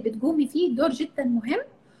اللي بتقومي فيه دور جدا مهم،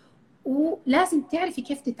 ولازم تعرفي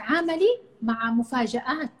كيف تتعاملي مع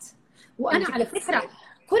مفاجآت. وانا على فكره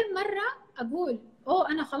كل مره اقول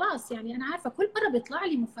انا خلاص يعني انا عارفه كل مره بيطلع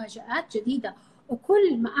لي مفاجآت جديده،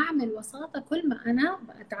 وكل ما اعمل وساطه كل ما انا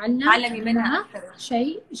بتعلم منها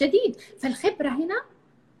شيء جديد. فالخبره هنا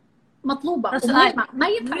مطلوبه ومهمه، ما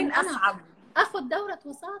ينفع ان انا اخذ دوره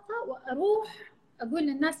وساطه واروح اقول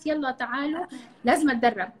للناس يلا تعالوا. لازم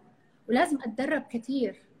اتدرب، ولازم اتدرب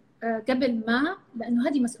كثير قبل ما، لانه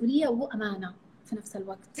هذه مسؤوليه وامانه في نفس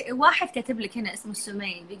الوقت. واحد كاتب لك هنا اسمه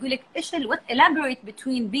سمين بيقول لك ايش elaborate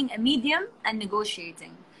between being a medium and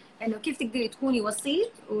negotiating، انه كيف تقدري تكوني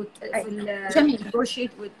وسيط جميل.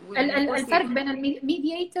 الفرق بين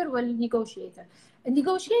الميدياتور والنيغوشيتر.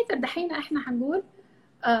 النيغوشيتر دحين احنا حنقول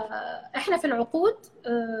احنا في العقود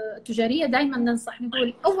التجاريه دائما ننصح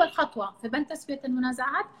نقول اول خطوه في بند تسويه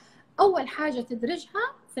المنازعات، اول حاجه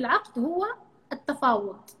تدرجها في العقد هو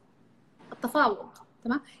التفاوض.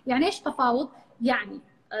 تمام؟ يعني ايش تفاوض؟ يعني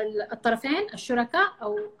الطرفين الشركاء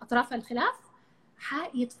او اطراف الخلاف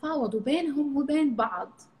حيتفاوضوا بينهم وبين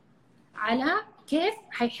بعض على كيف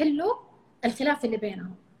حيحلوا الخلاف اللي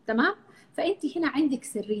بينهم. تمام؟ فانت هنا عندك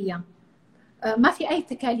سريه، ما في اي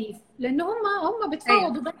تكاليف، لانه هم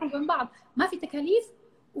بيتفاوضوا بينهم وبين بعض، ما في تكاليف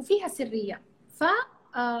وفيها سريه. ف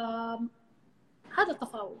هذا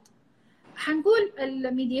التفاوض. حنقول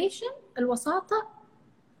الميديشن الوساطه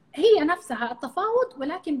هي نفسها التفاوض،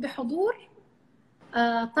 ولكن بحضور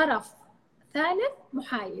طرف ثالث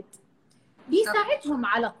محايد بيساعدهم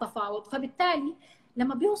على التفاوض. فبالتالي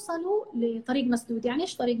لما بيوصلوا لطريق مسدود، يعني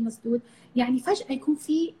ايش طريق مسدود؟ يعني فجأة يكون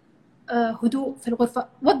في هدوء في الغرفة،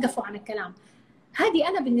 وقفوا عن الكلام. هذه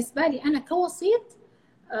أنا بالنسبة لي أنا كوسيط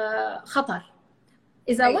خطر.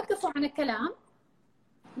 إذا وقفوا عن الكلام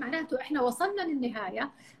معناته إحنا وصلنا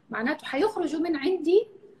للنهاية، معناته حيخرجوا من عندي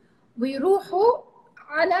ويروحوا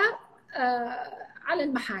على على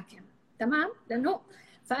المحاكم، تمام؟ لانه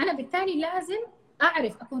فانا بالتالي لازم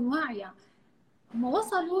اعرف اكون واعيه هم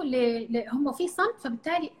وصلوا هم في صمت،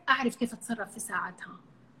 فبالتالي اعرف كيف اتصرف في ساعتها.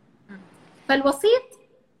 فالوسيط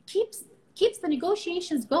keeps the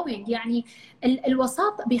negotiations going، يعني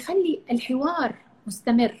الوساط بيخلي الحوار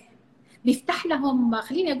مستمر، بيفتح لهم،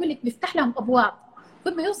 خليني اقول لك بيفتح لهم ابواب،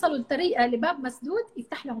 كل ما يوصلوا الطريقه لباب مسدود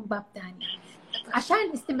يفتح لهم باب ثاني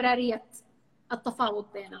عشان استمراريه التفاوض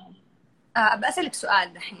بينهم. بسألك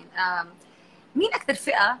سؤال دحين، مين أكثر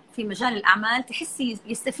فئة في مجال الأعمال تحسي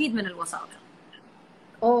يستفيد من الوساطة؟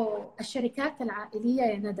 الشركات العائلية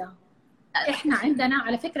يا ندى. إحنا عندنا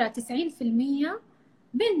على فكرة 90%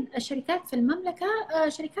 من الشركات في المملكة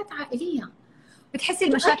شركات عائلية. بتحسي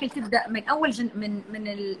المشاكل تبدأ من أول من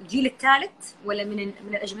الجيل الثالث ولا من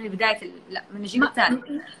بداية لا من الجيل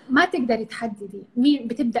الثالث؟ ما تقدري تحددي مين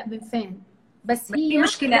بتبدأ من فين، بس هي في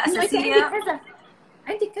مشكلة أساسية.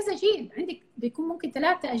 عندك كذا جيل، عندك بيكون ممكن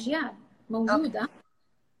 3 أجيال موجودة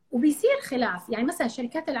وبيصير خلاف. يعني مثلا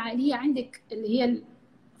الشركات العائلية عندك اللي هي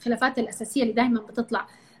الخلافات الأساسية اللي دائما بتطلع،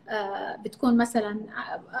 بتكون مثلا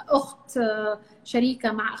أخت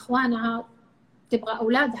شريكة مع أخوانها تبغى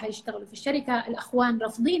أولادها يشتغلوا في الشركة، الأخوان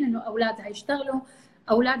رافضين إنه أولادها يشتغلوا،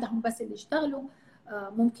 أولادهم بس اللي يشتغلوا.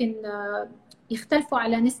 ممكن يختلفوا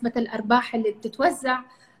على نسبة الأرباح اللي بتتوزع.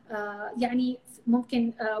 يعني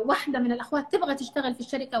ممكن واحدة من الأخوات تبغى تشتغل في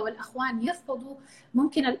الشركة والأخوان يرفضوا.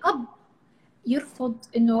 ممكن الأب يرفض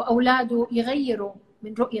إنه أولاده يغيروا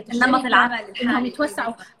من رؤية الشركة، نمط العمل الحالي، إنهم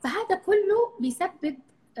يتوسعوا. فهذا كله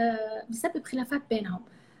بيسبب خلافات بينهم.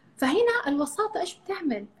 فهنا الوساطة إيش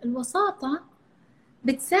بتعمل؟ الوساطة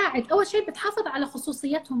بتساعد، أول شيء بتحافظ على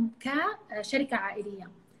خصوصيتهم كشركة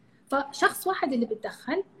عائلية، فشخص واحد اللي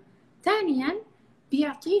بتدخل. ثانياً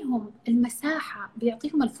بيعطيهم المساحة،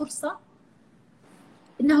 بيعطيهم الفرصة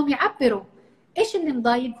إنهم يعبروا إيش اللي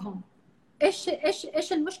مضايقهم،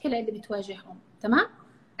 إيش المشكلة اللي بتواجههم، تمام؟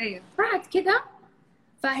 أيوه. بعد كده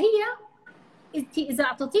فهي انت اذا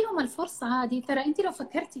اعطيتيهم الفرصه هذه، ترى انت لو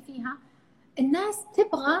فكرتي فيها الناس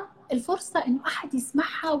تبغى الفرصه انه احد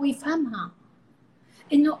يسمعها ويفهمها،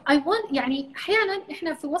 انه يعني احيانا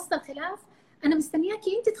احنا في وسط الخلاف انا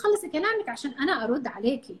مستنياكي انت تخلصي كلامك عشان انا ارد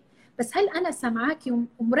عليكي، بس هل انا سامعاكي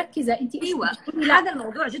ومركزه انت ايش ايوه هذا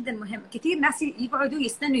الموضوع جدا مهم. كثير ناس يقعدوا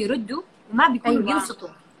يستنوا يردوا وما بيكونوا بينصتوا،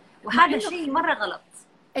 وهذا شيء مره غلط.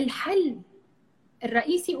 الحل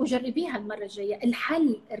الرئيسي، وجربيها المره الجايه،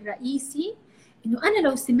 الحل الرئيسي انه انا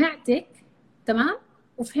لو سمعتك تمام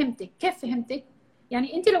وفهمتك. كيف فهمتك؟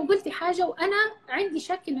 يعني انت لو قلتي حاجه وانا عندي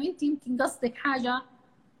شك انه انت يمكن قصدك حاجه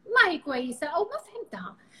ما هي كويسه او ما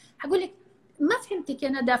فهمتها، هقول لك ما فهمتك يا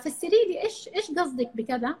ندى، فسري لي ايش قصدك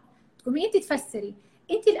بكذا. تقومي انت تفسري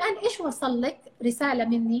انت الان ايش وصل لك رساله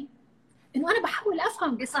مني، انه انا بحاول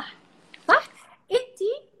افهم. صح انت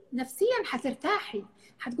نفسيا حترتاحي،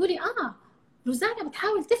 حتقولي روزانا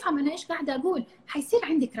بتحاول تفهم انا ايش قاعده اقول، حيصير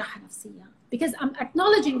عندك راحه نفسيه because I'm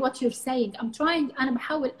acknowledging what you're saying. I'm trying، انا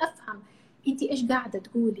بحاول افهم انت ايش قاعده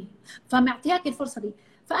تقولي، فمعطياك الفرصه دي.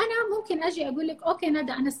 فانا ممكن اجي اقول لك اوكي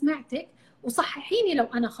ندى انا سمعتك وصححيني لو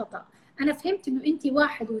انا خطا، انا فهمت انه انت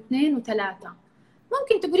 1 و2 و3.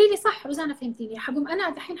 ممكن تقولي لي صح روزانا فهمتيني، حقوم انا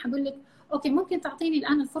دحين حقول لك اوكي ممكن تعطيني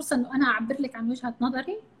الان الفرصه انه انا اعبر لك عن وجهه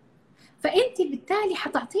نظري. فانت بالتالي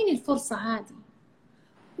حتعطيني الفرصه هذه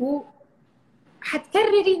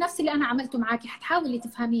وحتكرري نفس اللي انا عملته معاكي، حتحاولي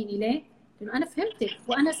تفهميني ليه؟ لانه انا فهمتك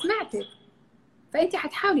وانا سمعتك، فانت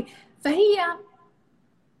حتحاولي. فهي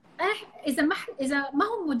اذا ما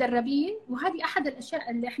هم مدربين، وهذه احد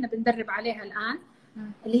الاشياء اللي احنا بندرب عليها الان،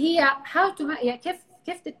 اللي هي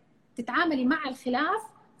كيف تتعاملي مع الخلاف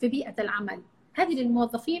في بيئه العمل. هذه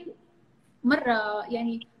للموظفين مره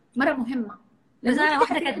مهمه. روزانا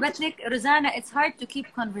واحدة كتبت لك، روزانا it's hard to keep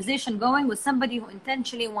conversation going with somebody who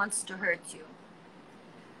intentionally wants to hurt you.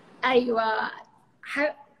 ايوه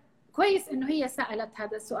كويس انه هي سألت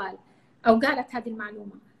هذا السؤال او قالت هذه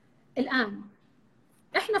المعلومة. الان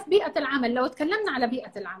احنا في بيئة العمل، لو تكلمنا على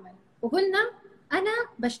بيئة العمل وقلنا انا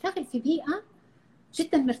بشتغل في بيئة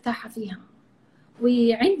جدا مرتاحة فيها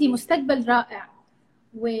وعندي مستقبل رائع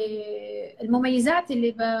والمميزات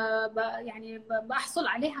اللي بحصل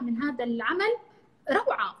عليها من هذا العمل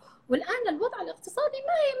روعة، والآن الوضع الاقتصادي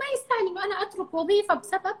ما يستاهل إنه أنا أترك وظيفة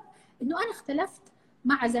بسبب إنه أنا اختلفت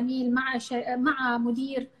مع زميل مع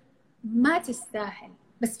مدير، ما تستاهل.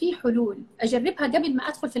 بس في حلول أجربها قبل ما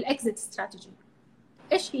أدخل في الإكزيت استراتيجي.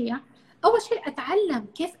 إيش هي؟ أول شيء أتعلم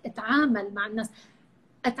كيف أتعامل مع الناس،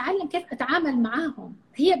 أتعلم كيف أتعامل معاهم.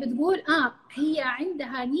 هي بتقول هي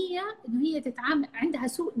عندها نية إنه هي تتعامل، عندها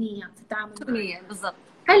سوء نية في التعامل. سوء نية بالضبط.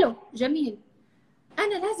 حلو جميل.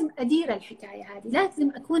 أنا لازم أدير الحكاية هذه، لازم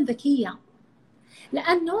أكون ذكية.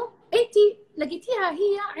 لانه انت لقيتيها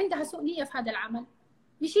هي عندها سوء نيه في هذا العمل،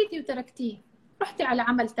 مشيتي وتركتيه، رحتي على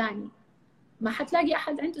عمل ثاني، ما حتلاقي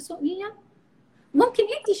احد عنده سوء نيه. ممكن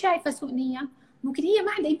انت شايفه سوء نيه، ممكن هي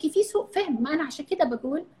ما عندها، يمكن في سوء فهم. ما انا عشان كده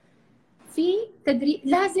بقول في تدريب،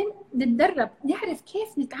 لازم نتدرب نعرف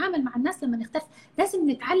كيف نتعامل مع الناس لما نختلف، لازم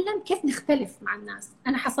نتعلم كيف نختلف مع الناس.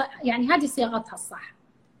 انا يعني هذه صياغتها الصح،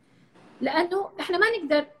 لانه احنا ما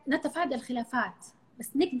نقدر نتفادى الخلافات، بس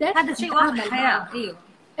نقدر هذا شيء واقع حياه. ايوه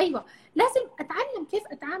ايوه، لازم اتعلم كيف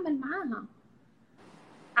اتعامل معاها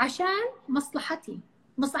عشان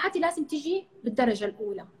مصلحتي لازم تجي بالدرجه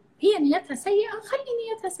الاولى. هي نيتها سيئه،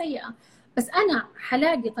 خلي نيتها سيئه، بس انا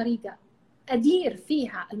حلاقي طريقه ادير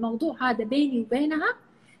فيها الموضوع هذا بيني وبينها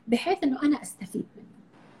بحيث انه انا استفيد منه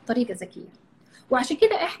طريقه ذكيه. وعشان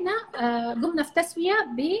كده احنا قمنا في تسويه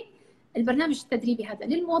بالبرنامج التدريبي هذا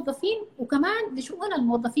للموظفين، وكمان لشؤون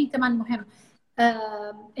الموظفين كمان مهم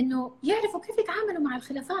انه يعرفوا كيف يتعاملوا مع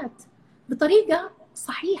الخلافات بطريقه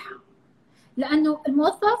صحيحه. لانه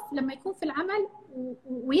الموظف لما يكون في العمل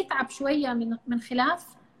ويتعب شويه من خلاف،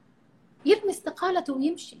 يرمي استقالته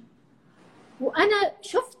ويمشي. وانا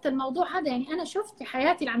شفت الموضوع هذا، يعني انا شفت في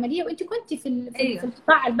حياتي العمليه، وانت كنت في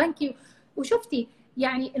القطاع البنكي وشفتي،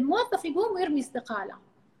 يعني الموظف يقوم ويرمي استقاله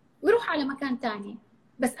ويروح على مكان ثاني.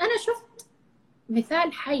 بس انا شفت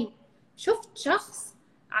مثال حي، شفت شخص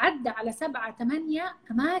عدى على 7 8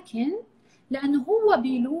 اماكن لانه هو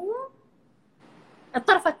بيلوم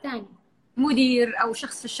الطرف الثاني، مدير او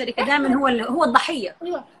شخص في الشركه دائما هو الضحيه.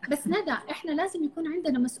 ايوه، بس ندى احنا لازم يكون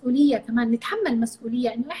عندنا مسؤوليه كمان، نتحمل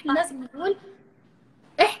مسؤوليه انه احنا لازم نقول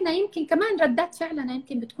احنا يمكن كمان ردات فعلنا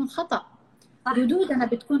يمكن بتكون خطا، ردودنا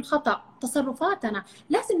بتكون خطا، تصرفاتنا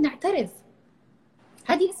لازم نعترف.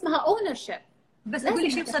 هذه اسمها اونرشيب. بس اقول لك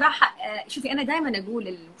شيء بصراحه، شوفي انا دائما اقول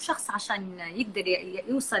الشخص عشان يقدر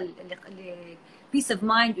يوصل ل بيس اوف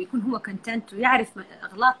مايند ويكون هو كونتنت ويعرف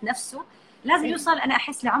اغلاط نفسه، لازم يوصل انا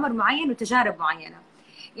احس لعمر معين وتجارب معينه.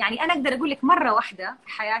 يعني انا اقدر اقول لك مره واحده في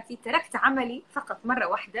حياتي تركت عملي فقط مره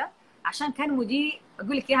واحده عشان كان مديري،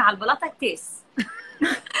 اقول لك اياها على البلاطه، تيس.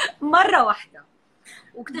 مره واحده.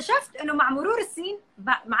 واكتشفت انه مع مرور السنين،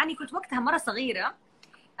 مع اني كنت وقتها مره صغيره،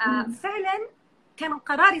 فعلا كان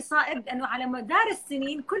قراري صائب، انه على مدار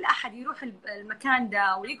السنين كل احد يروح المكان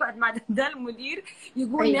ده ويقعد مع ده المدير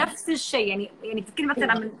يقول أيوة. نفس الشيء. يعني بتتكلم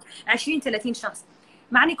مثلا من 20 30 شخص.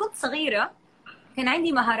 مع اني كنت صغيره كان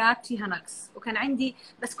عندي مهارات فيها نقص، وكان عندي،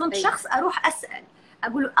 بس كنت أيوة. شخص اروح اسال،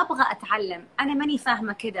 اقول له ابغى اتعلم، انا ماني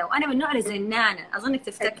فاهمه كده، وانا من النوع اللي زنانه، اظنك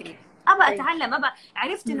تفتكري. ابغى اتعلم،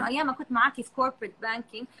 عرفت انه ايام ما كنت معاكي في كوربريت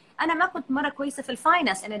بانكينج انا ما كنت مره كويسه في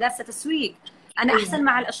الفاينانس، انا دارسه تسويق، انا أيوة. احسن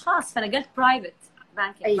مع الاشخاص، فنقلت برايفت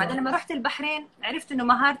بانكينج. أيوة. بعدين لما رحت البحرين عرفت انه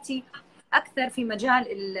مهارتي اكثر في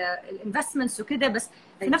مجال الانفستمنتس وكده، بس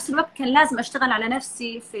في نفس الوقت كان لازم اشتغل على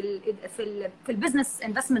نفسي في البزنس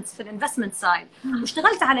انفستمنتس، في الانفستمنت سايد،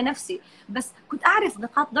 واشتغلت على نفسي. بس كنت اعرف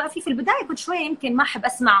نقاط ضعفي في البدايه، كنت شويه يمكن ما احب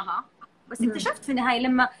اسمعها، بس اكتشفت في النهايه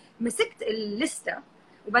لما مسكت الليسته.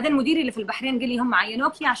 وبعدين مديري اللي في البحرين قال لي هم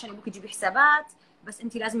عينوكي عشان يبوك تجيبي حسابات، بس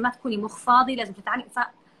انت لازم ما تكوني مخ فاضي، لازم تتعلمي.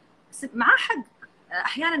 معاه حق،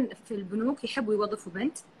 احيانا في البنوك يحبوا يوظفوا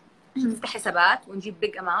بنت عشان تفتح حسابات ونجيب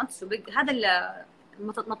بيج اماونتس هذا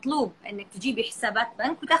المطلوب، انك تجيبي حسابات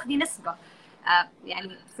بنك وتاخذي نسبه.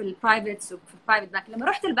 يعني في البرايفت وفي البرايفت بانك. لما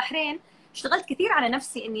رحت البحرين اشتغلت كثير على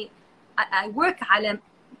نفسي، اني اي ورك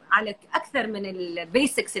على اكثر من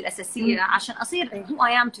البيسكس الاساسيه عشان اصير هو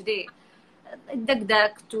اي ام توداي.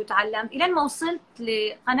 دقدقت وتعلمت الى ما وصلت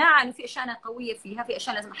لقناعه انه في اشياء انا قويه فيها، في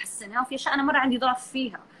اشياء لازم احسنها، وفي اشياء انا مره عندي ضعف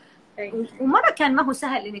فيها. ومره كان ما هو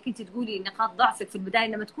سهل انك انت تقولي نقاط ضعفك في البدايه.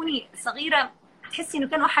 لما تكوني صغيره تحسي انه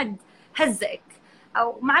كان واحد هزئك،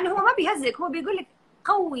 او مع انه هو ما بيهزئك، هو بيقول لك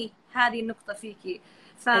قوي هذه النقطه فيكي.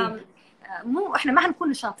 مو احنا ما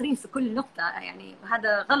هنكون شاطرين في كل نقطه، يعني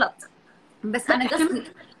هذا غلط. بس انا قصدي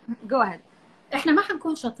جو اهيد، احنا ما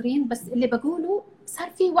حنكون شاطرين، بس اللي بقوله صار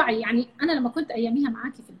في وعي. يعني انا لما كنت اياميها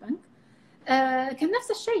معاكي في البنك كان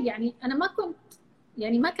نفس الشيء، يعني انا ما كنت،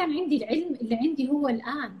 يعني ما كان عندي العلم اللي عندي هو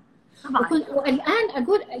الان طبعا. والان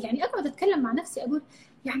اقول، يعني اقعد اتكلم مع نفسي اقول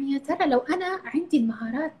يعني يا ترى لو انا عندي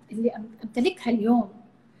المهارات اللي امتلكها اليوم،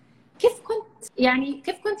 كيف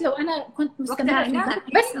كنت لو انا كنت مستمره في البنك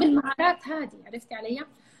بس بالمهارات هذه، عرفتي علي؟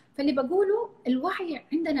 فاللي بقوله الوعي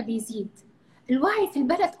عندنا بيزيد، الوعي في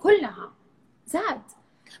البلد كلها زاد.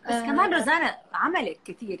 بس كمان رزانة عملت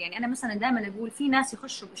كثير. يعني أنا مثلا دائما أقول في ناس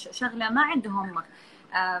يخشوا شغلة ما عندهم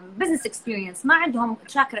بزنس اكسبيرينس، ما عندهم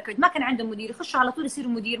تراك ريكورد، ما كان عندهم مدير، يخشوا على طول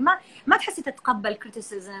يصيروا مدير، ما تحسي تتقبل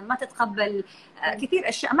كريتيسيزم، ما تتقبل كثير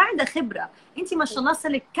أشياء، ما عندها خبرة. أنت ما شاء الله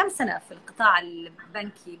صار لك كم سنة في القطاع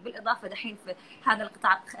البنكي، بالإضافة دحين في هذا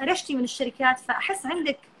القطاع، خرجتي من الشركات، فأحس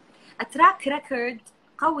عندك اتراك ريكورد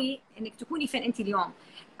قوي انك تكوني فين انت اليوم.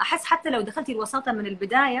 احس حتى لو دخلتي الوساطه من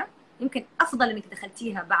البدايه يمكن افضل انك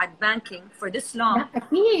دخلتيها بعد بانكينج فور ذس لونج. لا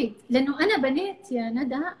اكيد، لانه انا بنيت يا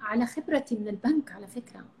ندى على خبرتي من البنك على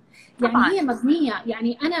فكره. يعني طبعاً. هي مبنيه،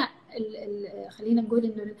 يعني انا خلينا نقول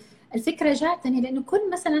انه الفكره جاتني لانه كل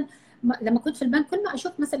مثلا لما كنت في البنك كل ما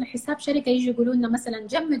اشوف مثلا حساب شركه يجي يقولوا لنا مثلا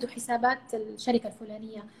جمدوا حسابات الشركه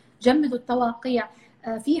الفلانيه، جمدوا التواقيع،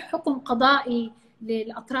 في حكم قضائي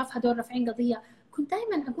للاطراف هذول رافعين قضيه، كنت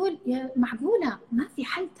دائما اقول يا معقوله ما في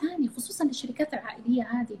حل ثاني خصوصا للشركات العائليه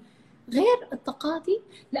هذه غير التقاضي؟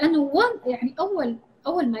 لانه يعني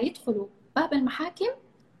اول ما يدخلوا باب المحاكم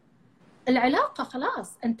العلاقه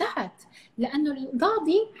خلاص انتهت، لانه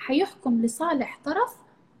القاضي حيحكم لصالح طرف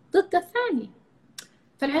ضد الثاني،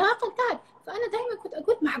 فالعلاقه انتهت. فانا دائما كنت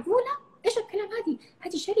اقول معقوله ايش الكلام؟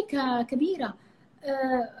 هذه شركه كبيره،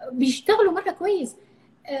 بيشتغلوا مره كويس،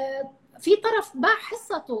 في طرف باع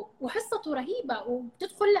حصته وحصته رهيبه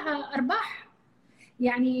وبتدخل لها ارباح،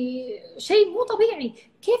 يعني شيء مو طبيعي،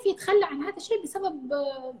 كيف يتخلى عن هذا الشيء بسبب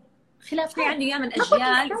خلافات؟ في عنده ايام من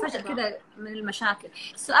اجيال فجاه كذا من المشاكل.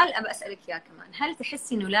 السؤال ابى اسالك اياه كمان، هل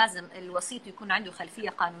تحسي انه لازم الوسيط يكون عنده خلفيه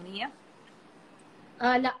قانونيه؟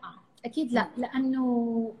 لا اكيد لا،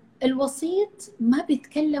 لانه الوسيط ما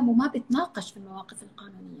بيتكلم وما بيتناقش في المواقف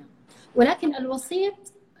القانونيه، ولكن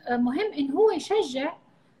الوسيط مهم انه هو يشجع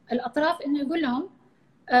الاطراف انه يقول لهم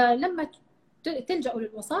لما تلجأوا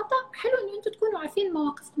للوساطه حلو انه انتم تكونوا عارفين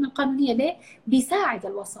مواقفكم القانونيه. ليه؟ بيساعد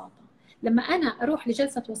الوساطه. لما انا اروح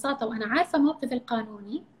لجلسه وساطه وانا عارفه موقفي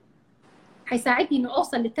القانوني حيساعدني انه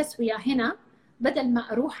اوصل للتسويه هنا، بدل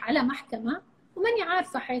ما اروح على محكمه وماني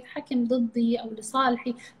عارفه حيتحكم ضدي او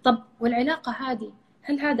لصالحي. طب والعلاقه هذه،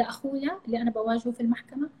 هل هذا اخويا اللي انا بواجهه في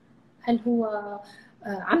المحكمه؟ هل هو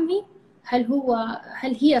عمي؟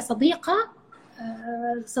 هل هي صديقه،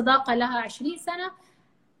 صداقه لها 20 سنه؟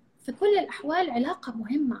 في كل الاحوال علاقه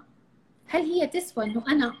مهمه. هل هي تسوى انه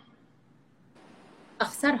انا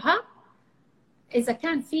اخسرها؟ إذا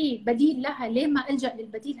كان في بديل لها ليه ما ألجأ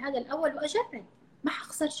للبديل هذا الأول وأجرب؟ ما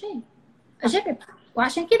حخسر شيء، أجرب.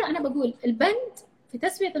 وعشان كده أنا بقول البند في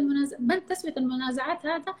بند تسوية المنازعات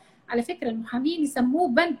هذا على فكرة المحامين يسموه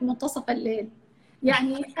بند منتصف الليل،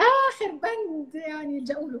 يعني آخر بند يعني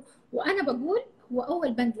يلجأوا له. وأنا بقول هو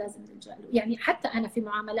أول بند لازم نلجأ له. يعني حتى أنا في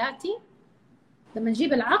معاملاتي لما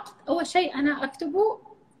نجيب العقد أول شيء أنا أكتبه،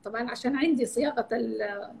 طبعا عشان عندي صياغة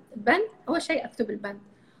البند، أول شيء أكتب البند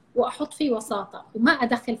واحط فيه وساطه وما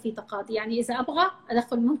ادخل فيه تقاضي. يعني اذا ابغى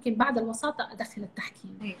ادخل ممكن بعد الوساطه ادخل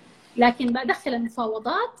التحكيم، لكن بدخل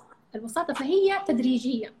المفاوضات الوساطه فهي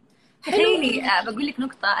تدريجيه. تخيلي بقول لك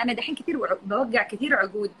نقطه، انا دحين كثير بوقع كثير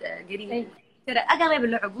عقود قريب، ترى اغلب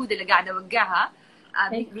العقود اللي قاعده اوقعها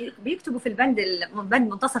بيكتبوا في البند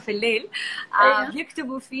منتصف الليل،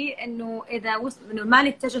 بيكتبوا فيه انه اذا انه ما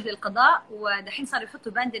نتجه للقضاء، ودحين صاروا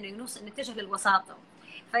يحطوا بند انه نتجه للوساطه.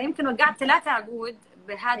 فيمكن وقعت 3 عقود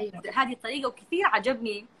بهذه الطريقه، وكثير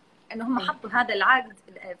عجبني انه هم حطوا هذا العقد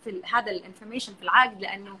في هذا الانفورميشن في العقد،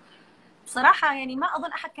 لانه بصراحه يعني ما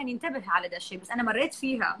اظن احد كان ينتبه على هذا الشيء، بس انا مريت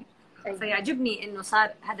فيها. فيعجبني انه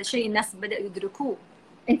صار هذا الشيء الناس بدأوا يدركوه.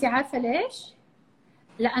 انت عارفه ليش؟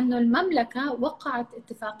 لانه المملكه وقعت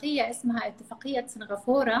اتفاقيه اسمها اتفاقيه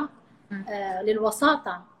سنغافوره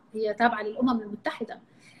للوساطه، هي تابعه للامم المتحده.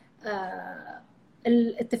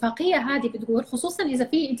 الاتفاقيه هذه بتقول خصوصا اذا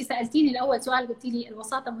في، انت سالتيني الاول سؤال قلتي لي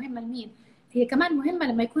الوساطه مهمه لمين؟ هي كمان مهمه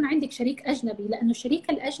لما يكون عندك شريك اجنبي، لانه الشريك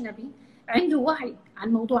الاجنبي عنده وعي عن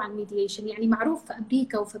موضوع الميديشن. يعني معروف في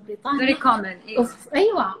امريكا وفي بريطانيا، very common.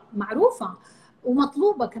 ايوه معروفه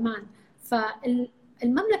ومطلوبه كمان.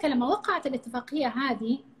 فالمملكه لما وقعت الاتفاقيه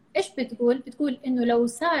هذه ايش بتقول؟ بتقول انه لو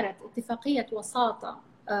صارت اتفاقيه وساطه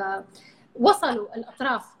وصلوا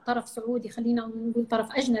الاطراف، طرف سعودي خلينا نقول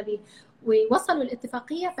طرف اجنبي، ووصلوا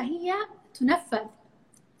الاتفاقيه فهي تنفذ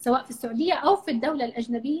سواء في السعوديه او في الدوله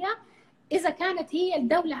الاجنبيه اذا كانت هي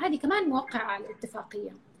الدوله هذه كمان موقعه على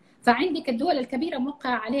الاتفاقيه. فعندك الدول الكبيره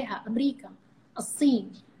موقعه عليها، امريكا،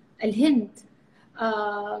 الصين، الهند،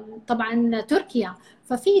 طبعا تركيا.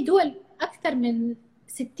 ففي دول اكثر من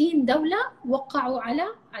 60 دوله وقعوا على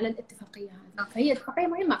الاتفاقيه هذه، فهي اتفاقيه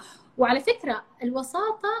مهمه. وعلى فكره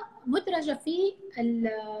الوساطه مدرجه في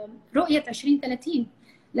رؤيه 2030،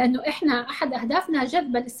 لانه احنا احد اهدافنا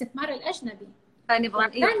جذب الاستثمار الاجنبي، فنبغى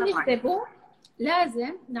نجذبه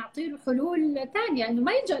لازم نعطي له حلول ثانيه، انه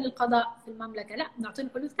ما يلجأ للقضاء في المملكه، لا نعطي له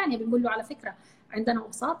حلول ثانيه. بنقول له على فكره عندنا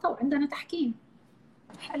وساطه وعندنا تحكيم.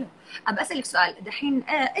 حلو. ابى اسالك سؤال دحين،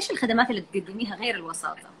 ايش الخدمات اللي تقدميها غير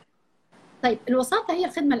الوساطه؟ طيب الوساطه هي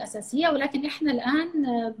الخدمه الاساسيه، ولكن احنا الان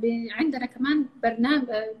عندنا كمان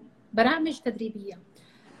برامج تدريبيه.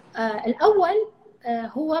 الاول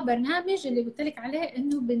هو برنامج اللي قلت لك عليه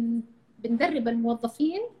انه بندرب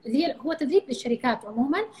الموظفين، اللي هو تدريب للشركات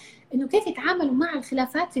عموما، انه كيف يتعاملوا مع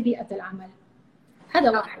الخلافات في بيئه العمل.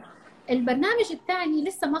 هذا واحد. البرنامج الثاني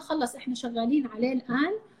لسه ما خلص، احنا شغالين عليه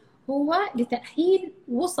الان، هو لتاهيل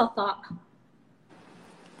وسطاء.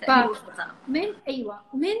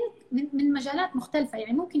 من مجالات مختلفه،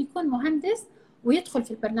 يعني ممكن يكون مهندس ويدخل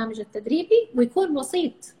في البرنامج التدريبي ويكون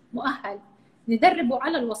وسيط مؤهل، ندربه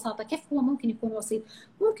على الوساطه. كيف هو ممكن يكون وسيط؟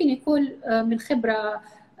 ممكن يكون من خبره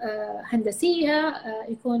هندسيه،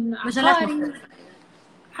 يكون عقاري،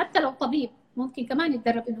 حتى لو طبيب ممكن كمان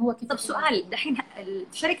يتدرب انه هو كيف. طب سؤال دحين،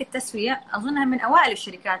 شركه التسويه اظنها من اوائل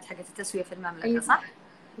الشركات حقت التسويه في المملكه. أيوة. صح؟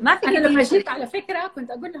 ما في. انا لما جيت على فكره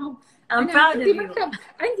كنت اقول لهم أنا عندي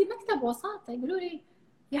مكتب وساطه. يقولوا لي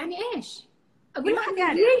يعني ايش؟ اقول لهم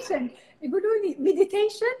ميديتيشن. يقولوا لي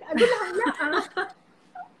ميديتيشن. اقول لهم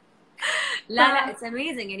لا اتس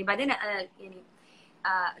اميزنج. يعني بعدين يعني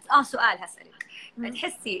سؤال هسألك،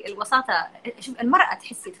 تحسي الوساطه، شوف المراه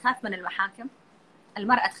تحسي تخاف من المحاكم؟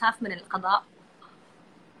 المراه تخاف من القضاء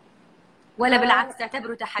ولا بالعكس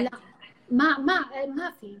تعتبره تحدي؟ لا،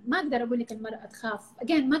 ما اقدر اقول لك المراه تخاف.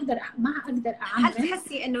 ما اقدر اعمم. هل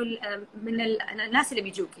تحسي انه من الناس اللي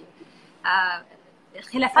بيجوكي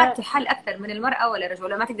خلافات تحل اكثر من المراه ولا الرجل،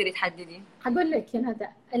 ولا ما تقدري تحددي؟ هقول لك يا ندى،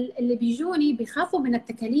 اللي بيجوني بيخافوا من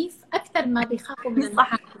التكاليف اكثر ما بيخافوا من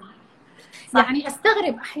المحاكم. يعني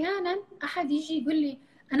استغرب احيانا احد يجي يقول لي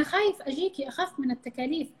انا خايف اجيكي، اخاف من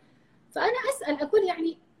التكاليف. فانا اسال اقول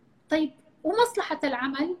يعني طيب ومصلحه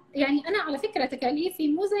العمل؟ يعني انا على فكره تكاليفي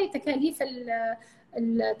مو زي تكاليف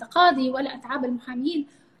التقاضي ولا اتعاب المحامين،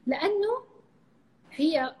 لانه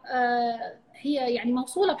هي يعني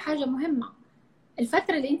موصوله بحاجه مهمه.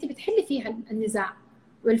 الفتره اللي انت بتحلي فيها النزاع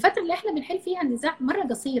والفتره اللي احنا بنحل فيها النزاع مره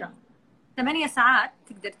قصيره. 8 ساعات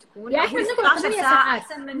تقدر تكون، يعني احنا نقعد 8 ساعات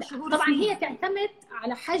احسن من شهور. طبعا هي تعتمد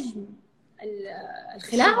على حجم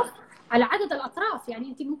الخلاف، على عدد الاطراف. يعني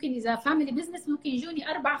انت ممكن اذا فاميلي بزنس ممكن يجوني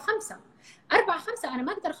 4-5 انا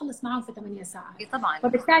ما اقدر اخلص معاهم في 8 ساعات. طبعا.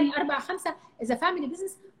 فبالتالي 4-5 اذا فاميلي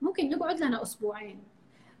بزنس ممكن نقعد لنا اسبوعين.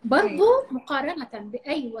 برضو مقارنه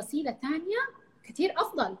باي وسيله ثانيه كثير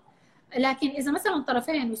افضل. لكن اذا مثلا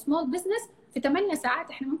طرفين وسمول بزنس في 8 ساعات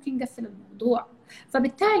احنا ممكن نقفل الموضوع.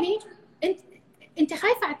 فبالتالي انت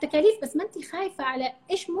خايفه على التكاليف، بس ما انت خايفه على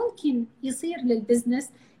ايش ممكن يصير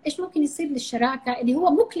للبزنس، ايش ممكن يصير للشراكه اللي هو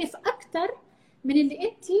مكلف اكثر من اللي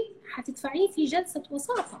انت حتدفعيه في جلسه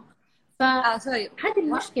وساطه. فهذه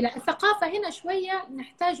المشكله. الثقافه هنا شويه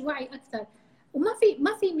نحتاج وعي اكثر. وما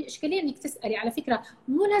في اشكاليه انك تسالي. على فكره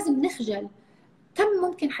مو لازم نخجل. كم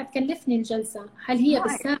ممكن حتكلفني الجلسه؟ هل هي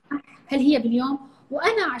بالساعه؟ هل هي باليوم؟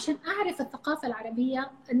 وانا عشان اعرف الثقافه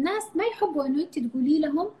العربيه، الناس ما يحبوا انه انت تقولي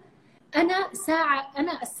لهم انا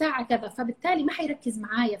الساعه كذا، فبالتالي ما حيركز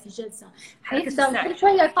معايا في الجلسه، حيفضل كل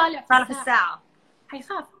شويه يطالع في الساعه،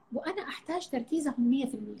 حيخاف. وانا احتاج تركيزهم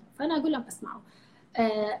 100%. فانا اقول لهم اسمعوا،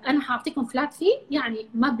 انا حاعطيكم فلات فيه، يعني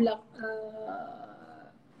مبلغ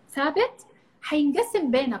ثابت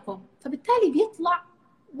حينقسم بينكم، فبالتالي بيطلع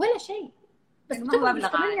ولا شيء، بس بتبقوا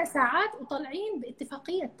 8 ساعات وطالعين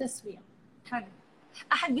باتفاقيه تسويه. حلو.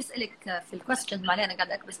 احد بيسالك في الكويستشنز، معلي انا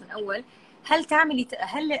قاعده اكبس من اول،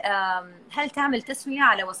 هل تعمل تسويه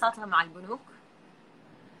على وساطها مع البنوك؟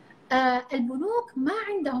 البنوك ما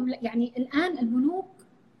عندهم، يعني الان البنوك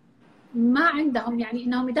ما عندهم يعني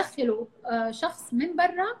انهم يدخلوا شخص من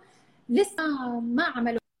برا، لسه ما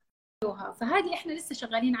عملوها. فهذه احنا لسه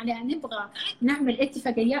شغالين عليها. نبغى نعمل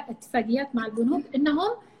اتفاقيات مع البنوك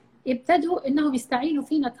انهم يبتدوا انهم يستعينوا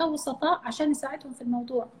فينا كوسطاء عشان نساعدهم في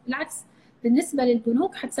الموضوع. بالعكس بالنسبه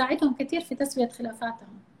للبنوك حتساعدهم كثير في تسويه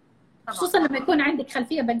خلافاتهم، خصوصا لما يكون عندك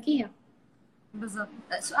خلفيه بنكيه. بالضبط.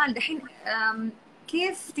 سؤال دحين،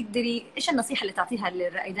 كيف تقدري، ايش النصيحه اللي تعطيها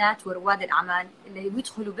للرائدات ورواد الاعمال اللي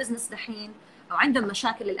بيدخلوا بزنس دحين او عندهم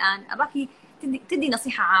مشاكل الان؟ اباكي تدي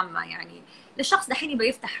نصيحه عامه يعني للشخص دحين يبغى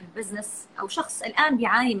يفتح بزنس، او شخص الان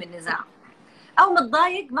بيعاني من نزاع او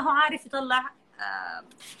متضايق ما هو عارف يطلع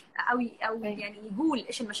او يعني يقول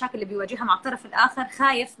ايش المشاكل اللي بيواجهها مع الطرف الاخر،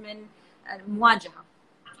 خايف من المواجهه،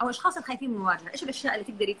 او اشخاص الخايفين من المواجهه. ايش الاشياء اللي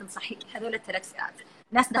تقدري تنصحي هذول الثلاث فئات؟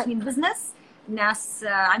 ناس داخلين بزنس، ناس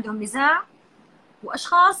عندهم نزاع،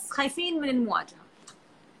 واشخاص خايفين من المواجهه.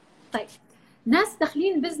 طيب، ناس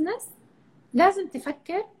داخلين بزنس لازم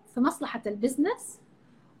تفكر في مصلحه البزنس،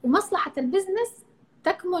 ومصلحه البزنس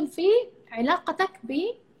تكمن في علاقتك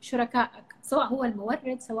بشركائك، سواء هو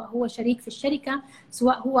المورد، سواء هو شريك في الشركه،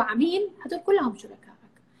 سواء هو عميل، هذول كلهم شركائك.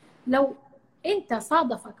 لو انت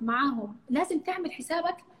صادفك معاهم لازم تعمل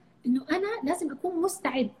حسابك انه انا لازم اكون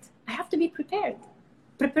مستعد. I have to be prepared.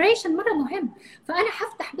 preparation مره مهم. فانا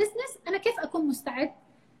حفتح بزنس، انا كيف اكون مستعد؟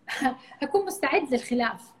 اكون مستعد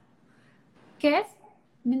للخلاف. كيف؟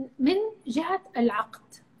 من جهة العقد،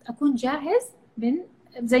 أكون جاهز من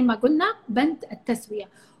زي ما قلنا بند التسوية،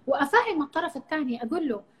 وأفهم الطرف الثاني أقول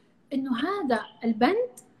له إنه هذا البند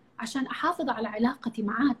عشان أحافظ على علاقتي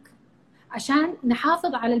معك، عشان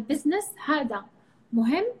نحافظ على البزنس هذا،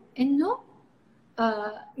 مهم إنه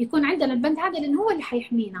يكون عندنا البند هذا لأنه هو اللي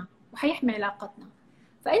حيحمينا وحيحمي علاقتنا.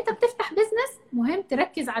 فأنت بتفتح بزنس مهم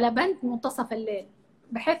تركز على بند منتصف الليل،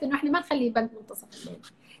 بحيث إنه إحنا ما نخليه بند منتصف الليل،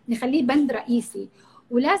 نخليه بند رئيسي.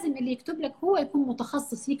 ولازم اللي يكتب لك هو يكون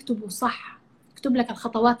متخصص، يكتبه صح، يكتب لك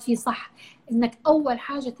الخطوات فيه صح. إنك أول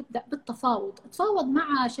حاجة تبدأ بالتفاوض، تفاوض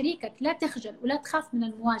مع شريكك، لا تخجل ولا تخاف من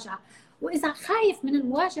المواجهة. وإذا خايف من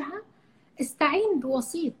المواجهة استعين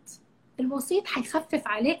بوسيط، الوسيط حيخفف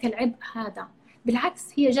عليك العبء هذا.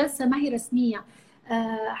 بالعكس هي جلسة ما هي رسمية،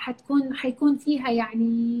 حيكون فيها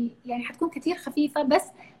يعني حتكون كثير خفيفة، بس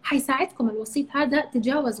حيساعدكم الوسيط هذا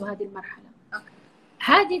تتجاوزوا هذه المرحلة.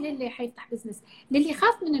 هذه للي حيفتح بزنس. للي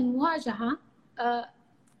يخاف من المواجهة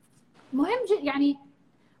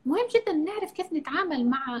مهم جدا نعرف كيف نتعامل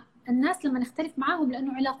مع الناس لما نختلف معاهم،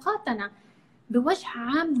 لأنه علاقاتنا بوجه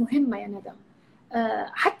عام مهمة يا ندى.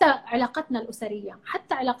 حتى علاقتنا الأسرية،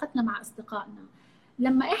 حتى علاقتنا مع أصدقائنا،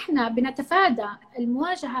 لما إحنا بنتفادى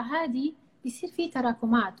المواجهة هذه بيصير فيه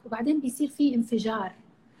تراكمات، وبعدين بيصير فيه انفجار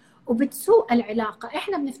وبتسوء العلاقة.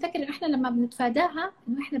 إحنا بنفتكر إن إحنا لما بنتفاداها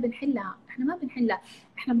إنه إحنا بنحلها، إحنا ما بنحلها،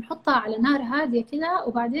 إحنا بنحطها على نار هادية كده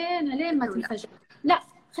وبعدين لين ما تنفجر. لا،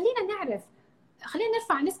 خلينا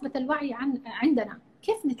نرفع نسبة الوعي عندنا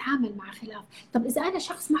كيف نتعامل مع خلاف. طب إذا أنا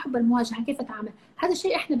شخص ما أحب المواجهة كيف أتعامل؟ هذا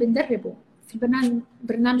الشيء إحنا بندربه في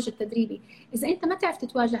البرنامج التدريبي. إذا أنت ما تعرف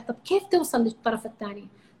تتواجه، طب كيف توصل للطرف الثاني؟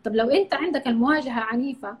 طب لو أنت عندك المواجهة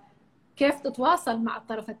عنيفة كيف تتواصل مع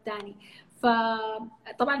الطرف الثاني؟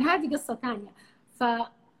 فطبعا هذه قصة ثانية.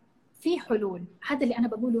 ففي حلول، هذا اللي أنا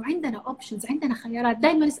بقوله، عندنا اوبشنز، عندنا خيارات.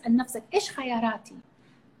 دائما اسأل نفسك إيش خياراتي؟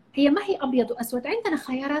 هي ما هي أبيض وأسود، عندنا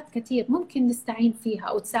خيارات كثير ممكن نستعين فيها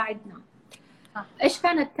أو تساعدنا. إيش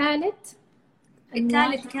كان الثالث؟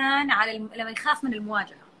 الثالث كان على لما يخاف من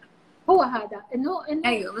المواجهة. هو هذا إنه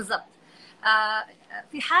أيوه بالضبط.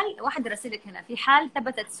 في حال واحد رسلك هنا، في حال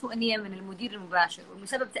ثبتت سوء نية من المدير المباشر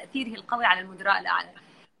وبسبب تأثيره القوي على المدراء الأعلى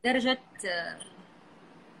درجة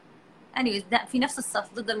في نفس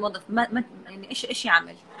الصف ضد الموظف، يعني إيش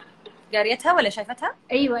يعمل؟ قاريتها ولا شايفتها؟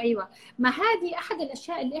 أيوة. ما هذه أحد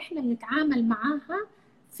الأشياء اللي إحنا بنتعامل معاها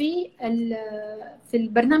في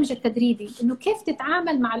البرنامج التدريبي، إنه كيف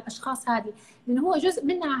تتعامل مع الأشخاص هذه، لأنه هو جزء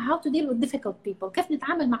منها how to deal with difficult people، كيف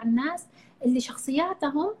نتعامل مع الناس اللي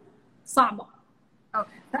شخصياتهم صعبة.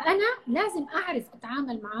 فأنا لازم أعرف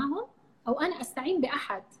أتعامل معاهم، أو أنا أستعين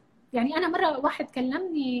بأحد. يعني أنا مرة واحد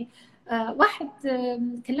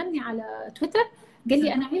كلمني على تويتر، قال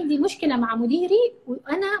لي أنا عندي مشكلة مع مديري،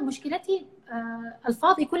 وأنا مشكلتي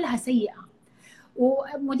ألفاظي كلها سيئة،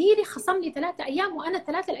 ومديري خصم لي 3 أيام، وأنا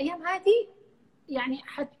 3 الأيام هذه يعني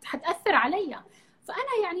حتأثر علي.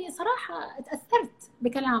 فأنا يعني صراحة اتأثرت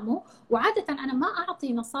بكلامه. وعادة أنا ما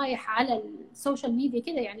أعطي نصايح على السوشيال ميديا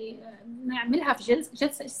كده، يعني نعملها في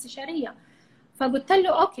جلسة استشارية. فقلت له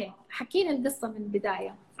أوكي، حكينا القصة من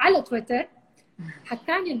البداية على تويتر،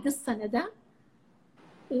 حكاني القصة ندى،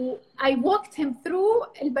 و I walked him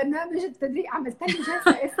through البرنامج التدريبي، عملت له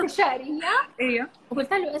جلسة استشارية. ايوه.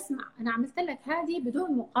 وقلت له اسمع، أنا عملت لك هذه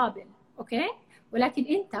بدون مقابل، أوكي؟ ولكن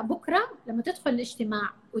أنت بكرة لما تدخل الاجتماع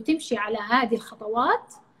وتمشي على هذه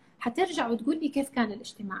الخطوات حترجع وتقول لي كيف كان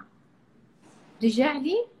الاجتماع. رجع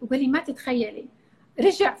لي وقال لي ما تتخيلي،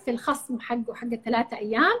 رجع في الخصم حقه حق 3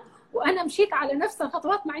 أيام، وأنا مشيت على نفس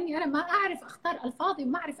الخطوات، مع إني أنا ما أعرف أختار ألفاظي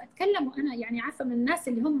وما أعرف أتكلم، وأنا يعني عارفة من الناس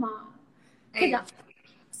اللي هم كده.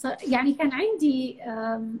 يعني كان عندي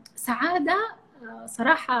سعادة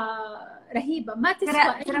صراحة رهيبة ما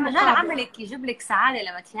تسوى. ترى مجال عملك يجيب لك سعادة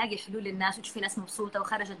لما تلاقي حلول للناس وتشوفي ناس مبسوطة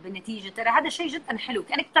وخرجت بالنتيجة. ترى هذا شيء جدا حلو،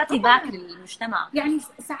 كأنك تعطي باك للمجتمع. يعني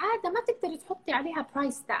سعادة ما تقدري تحطي عليها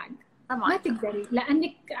برايس تاج، طبعا ما تقدري،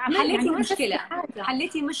 لأنك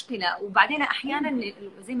حليتي مشكلة. وبعدين أحيانا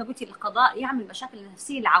زي ما قلتي القضاء يعمل مشاكل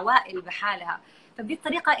نفسية العوائل بحالها، فبدي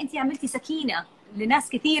الطريقة أنت عملتي سكينة لناس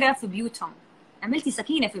كثيرة في بيوتهم، عملتي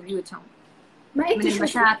سكينة في بيوتهم. ما انت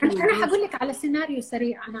انا هقول لك على سيناريو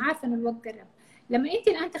سريع، انا عارفه ان الوقت قرب. لما انت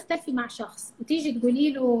الان تختلفي مع شخص وتيجي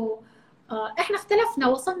تقولي له احنا اختلفنا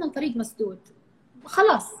وصلنا لطريق مسدود،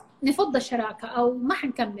 خلاص نفض الشراكه او ما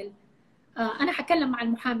حنكمل، انا حكلم مع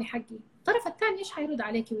المحامي حقي. الطرف الثاني ايش حيرد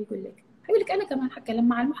عليكي ويقول لك؟ هيقول لك انا كمان حكلم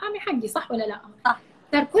مع المحامي حقي، صح ولا لا؟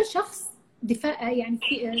 ترى كل شخص دفاع، يعني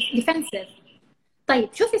ديفنسيف.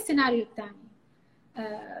 طيب شوفي السيناريو الثاني.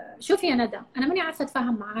 شوفي يا ندى، انا ماني عارفه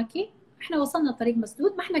اتفاهم معاكي، احنا وصلنا طريق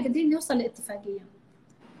مسدود، ما احنا قادرين نوصل لاتفاقيه.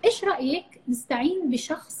 ايش رايك نستعين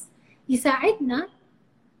بشخص يساعدنا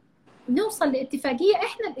نوصل لاتفاقيه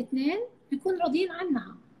احنا الاثنين نكون راضيين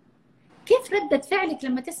عنها. كيف ردة فعلك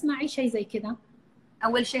لما تسمعي شيء زي كذا؟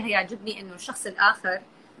 اول شيء يعجبني انه الشخص الاخر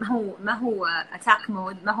ما هو اتاك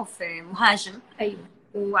مود، ما هو في مهاجم. ايوه.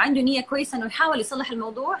 وعنده نيه كويسه انه يحاول يصلح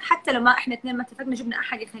الموضوع، حتى لو ما احنا اثنين ما اتفقنا جبنا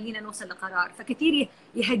احد يخلينا نوصل لقرار. فكثير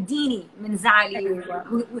يهديني من زعلي.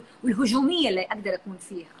 أيوة. والهجوميه اللي اقدر اكون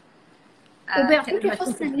فيها. وبيعطيكي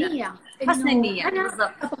حسن النية. حسن النية أنا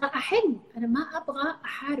بالضبط. أبغى أحل، أنا ما أبغى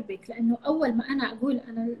أحاربك، لأنه أول ما أنا أقول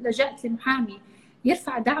أنا لجأت لمحامي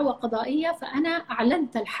يرفع دعوة قضائية فأنا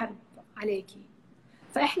أعلنت الحرب عليكي.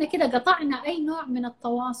 فإحنا كده قطعنا أي نوع من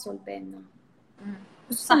التواصل بيننا،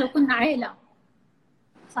 خصوصا لو كنا عيلة.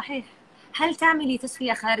 صحيح. هل تعملي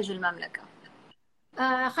تسوية خارج المملكة؟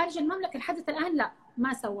 خارج المملكة لحد الآن لا،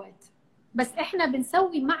 ما سويت، بس إحنا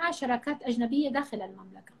بنسوي مع شراكات أجنبية داخل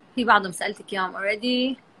المملكة. في بعضهم سألتك يوم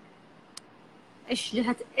اوريدي،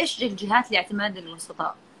 ايش الجهات لاعتماد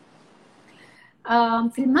الوسطاء؟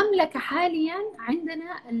 في المملكة حاليا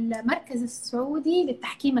عندنا المركز السعودي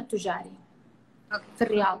للتحكيم التجاري في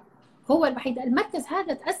الرياض، هو الوحيد. المركز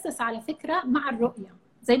هذا تأسس على فكرة مع الرؤية،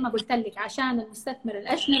 زي ما قلت لك، عشان المستثمر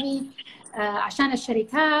الأجنبي، عشان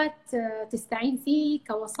الشركات تستعين فيه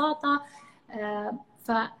كوساطة.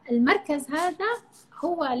 فالمركز هذا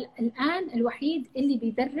هو الآن الوحيد اللي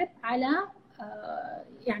بيدرب على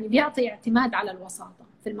يعني بيعطي اعتماد على الوساطة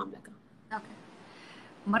في المملكة. أوكي.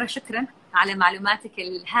 مرة شكرا على معلوماتك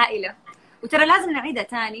الهائلة، وترى لازم نعيدها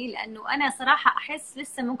تاني، لأنه أنا صراحة أحس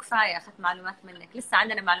لسه مو كفاية أخذت معلومات منك، لسه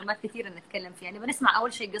عندنا معلومات كثيرة نتكلم فيها. نبغى نسمع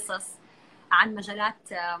أول شيء قصص عن مجالات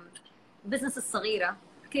بزنس الصغيرة،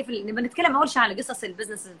 كيف نبغى نتكلم أول شيء على قصص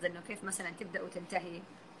البزنس، إنه كيف مثلا تبدأ وتنتهي،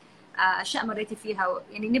 أشياء مريتي فيها،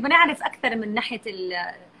 يعني نبغى نعرف أكثر من ناحية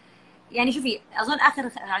يعني شوفي، أظن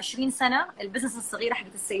آخر 20 سنة البزنس الصغيرة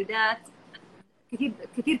حقت السيدات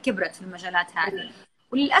كثير كبرت في المجالات هذه،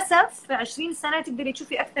 وللأسف في 20 سنة تقدري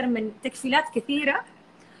تشوفي أكثر من تكفيلات كثيرة،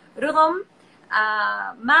 رغم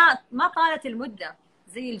ما طالت المدة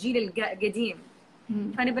زي الجيل القديم.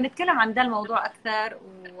 فنبغى نتكلم عن ذا الموضوع أكثر،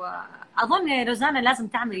 وأظن روزانا لازم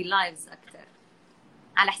تعملي لايفز أكثر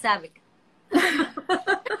على حسابك.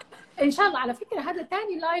 ان شاء الله. على فكره هذا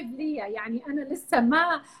ثاني لايف لي، يعني انا لسه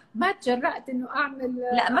ما تجرأت انه اعمل.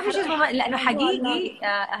 لا ما في شيء، لانه حقيقي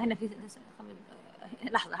هنا في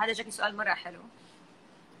لحظه، هذا جاكي سؤال مره حلو.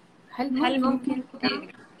 هل ممكن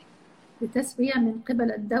لتسوية من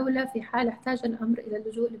قبل الدولة في حال احتاج الأمر إلى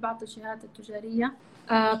اللجوء لبعض الجهات التجارية؟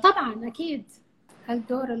 طبعا أكيد. هل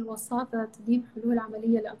دور الوساطة تقديم حلول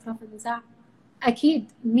عملية لأطراف النزاع؟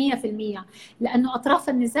 أكيد 100%، لأنه أطراف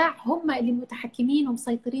النزاع هم اللي متحكمين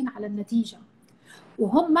ومسيطرين على النتيجة،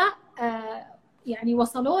 وهم يعني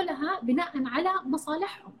وصلوا لها بناء على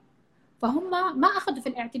مصالحهم، فهم ما أخذوا في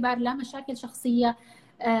الاعتبار لا مشاكل شخصية.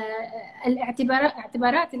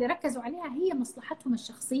 الاعتبارات اللي ركزوا عليها هي مصلحتهم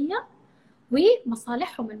الشخصية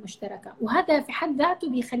ومصالحهم المشتركة، وهذا في حد ذاته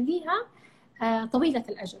بيخليها طويلة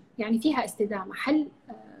الأجل، يعني فيها استدامة،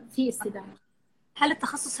 في استدامة. هل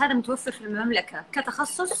التخصص هذا متوفر في المملكة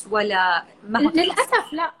كتخصص ولا ما هو؟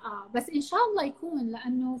 للأسف لا، بس إن شاء الله يكون،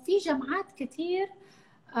 لأنه في جامعات كثير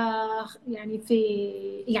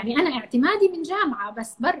يعني أنا اعتمادي من جامعة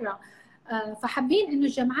بس برا، فحابين إنه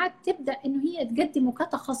الجامعات تبدأ إنه هي تقدمه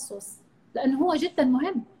كتخصص، لأنه هو جدا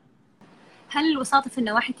مهم. هل الوساطة في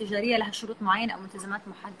النواحي التجارية لها شروط معينة أو ملتزمات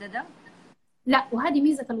محددة؟ لا، وهذه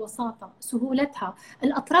ميزة الوساطة، سهولتها.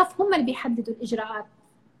 الأطراف هم اللي بيحددوا الإجراءات.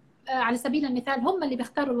 على سبيل المثال هم اللي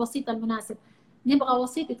بيختاروا الوسيط المناسب. نبغى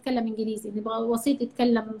وسيط يتكلم إنجليزي، نبغى وسيط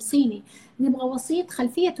يتكلم صيني، نبغى وسيط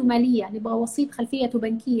خلفيته مالية، نبغى وسيط خلفيته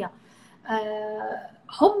بنكية.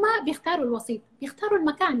 هم بيختاروا الوسيط، بيختاروا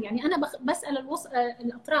المكان. يعني أنا بسأل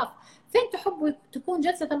الأطراف فين تحبوا تكون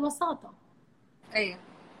جلسة الوساطة؟ أيه.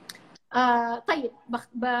 طيب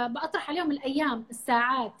بأطرح عليهم الأيام،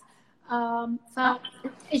 الساعات.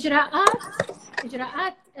 فإجراءات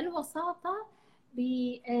الوساطة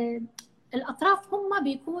الأطراف هم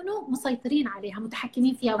بيكونوا مسيطرين عليها،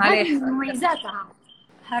 متحكمين فيها، وهذه من مميزاتها.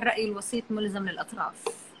 هل رأي الوسيط ملزم للأطراف؟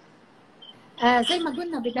 زي ما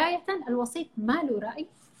قلنا بداية، الوسيط ما له رأي،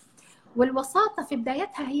 والوساطة في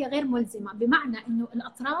بدايتها هي غير ملزمة، بمعنى إنه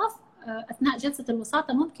الأطراف أثناء جلسة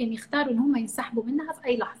الوساطة ممكن يختاروا إن هم ينسحبوا منها في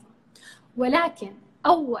أي لحظة، ولكن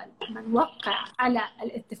أول من وقع على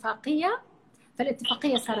الاتفاقية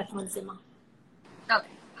فالاتفاقية صارت ملزمة. أوكي.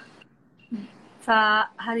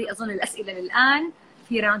 فهذه أظن الأسئلة للآن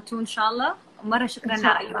في راوند 2 إن شاء الله. ومرة شكرا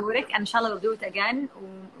على حضورك، إن شاء الله we'll do it again.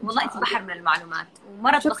 والله أنت بحر من المعلومات،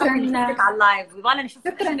 ومرة اتبسطت إني شفتك على اللايف، ويبغالنا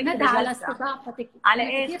نشوفك. شكرا ندى على استضافتك. على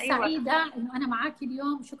إيش؟ كثير سعيدة إنه أنا معاكي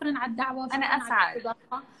اليوم، شكرا على الدعوة. أنا أسعد.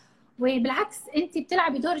 وبالعكس انت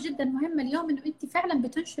بتلعبي دور جدا مهم اليوم، انه انت فعلا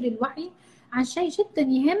بتنشري الوعي عن شيء جدا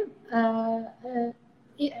يهم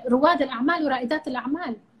رواد الاعمال ورائدات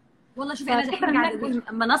الاعمال. والله شوفي انا دحين قاعده اقول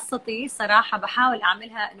منصتي صراحه بحاول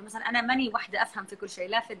اعملها انه مثلا انا ماني واحده افهم في كل شيء،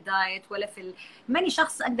 لا في الدايت ولا ماني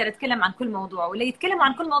شخص اقدر اتكلم عن كل موضوع، واللي يتكلموا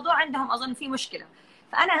عن كل موضوع عندهم اظن في مشكله.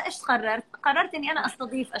 فانا ايش قررت اني انا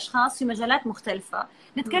استضيف اشخاص في مجالات مختلفه،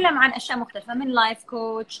 نتكلم عن اشياء مختلفه، من لايف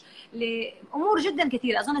كوتش لامور جدا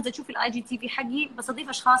كثيره. اظن اذا تشوفي الاي جي تي في حقي بستضيف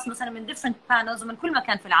اشخاص مثلا من ديفرنت بانلز ومن كل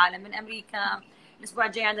مكان في العالم، من امريكا، الاسبوع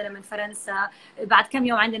الجاي عندنا من فرنسا، بعد كم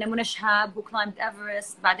يوم عندنا منى شهاب وكلايمت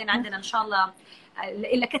ايفرست، بعدين عندنا ان شاء الله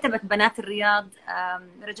اللي كتبت بنات الرياض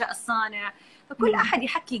رجاء الصانع. فكل احد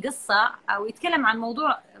يحكي قصه او يتكلم عن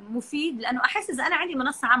موضوع مفيد، لانه احس اذا انا عندي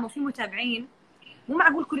منصه عامه وفي متابعين مو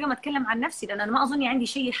معقول كل يوم اتكلم عن نفسي، لان انا ما اظني عندي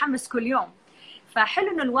شيء يحمس كل يوم.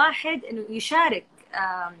 فحلو انه الواحد انه يشارك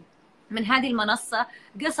من هذه المنصه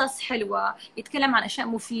قصص حلوه، يتكلم عن اشياء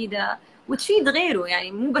مفيده وتفيد غيره.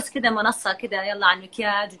 يعني مو بس كده منصه كده يلا عن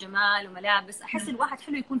مكياج وجمال وملابس. احس الواحد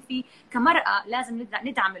حلو يكون فيه كمراه، لازم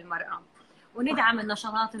ندعم المراه وندعم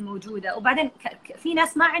النشاطات الموجوده. وبعدين في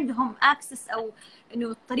ناس ما عندهم اكسس او انه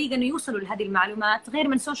الطريقه انه يوصلوا لهذه المعلومات غير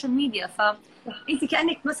من السوشيال ميديا، فانت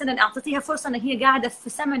كانك مثلا اعطيتيها فرصه ان هي قاعده في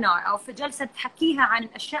سيمينار او في جلسه تحكيها عن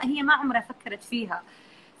اشياء هي ما عمرها فكرت فيها.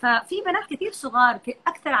 ففي بنات كثير صغار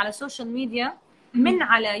اكثر على السوشيال ميديا من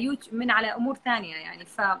على يوتيوب، من على امور ثانيه يعني،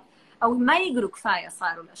 او ما يقروا كفايه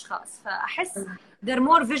صاروا الاشخاص. فاحس they're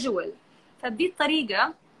more visual. فبدي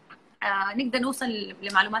الطريقه نقدر نوصل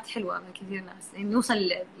لمعلومات حلوه من كثير ناس، يعني نوصل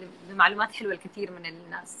لمعلومات حلوه لكثير من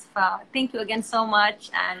الناس. ف thank you again so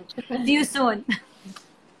much and see you soon.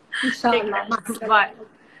 ان شاء الله. Bye.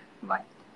 Bye.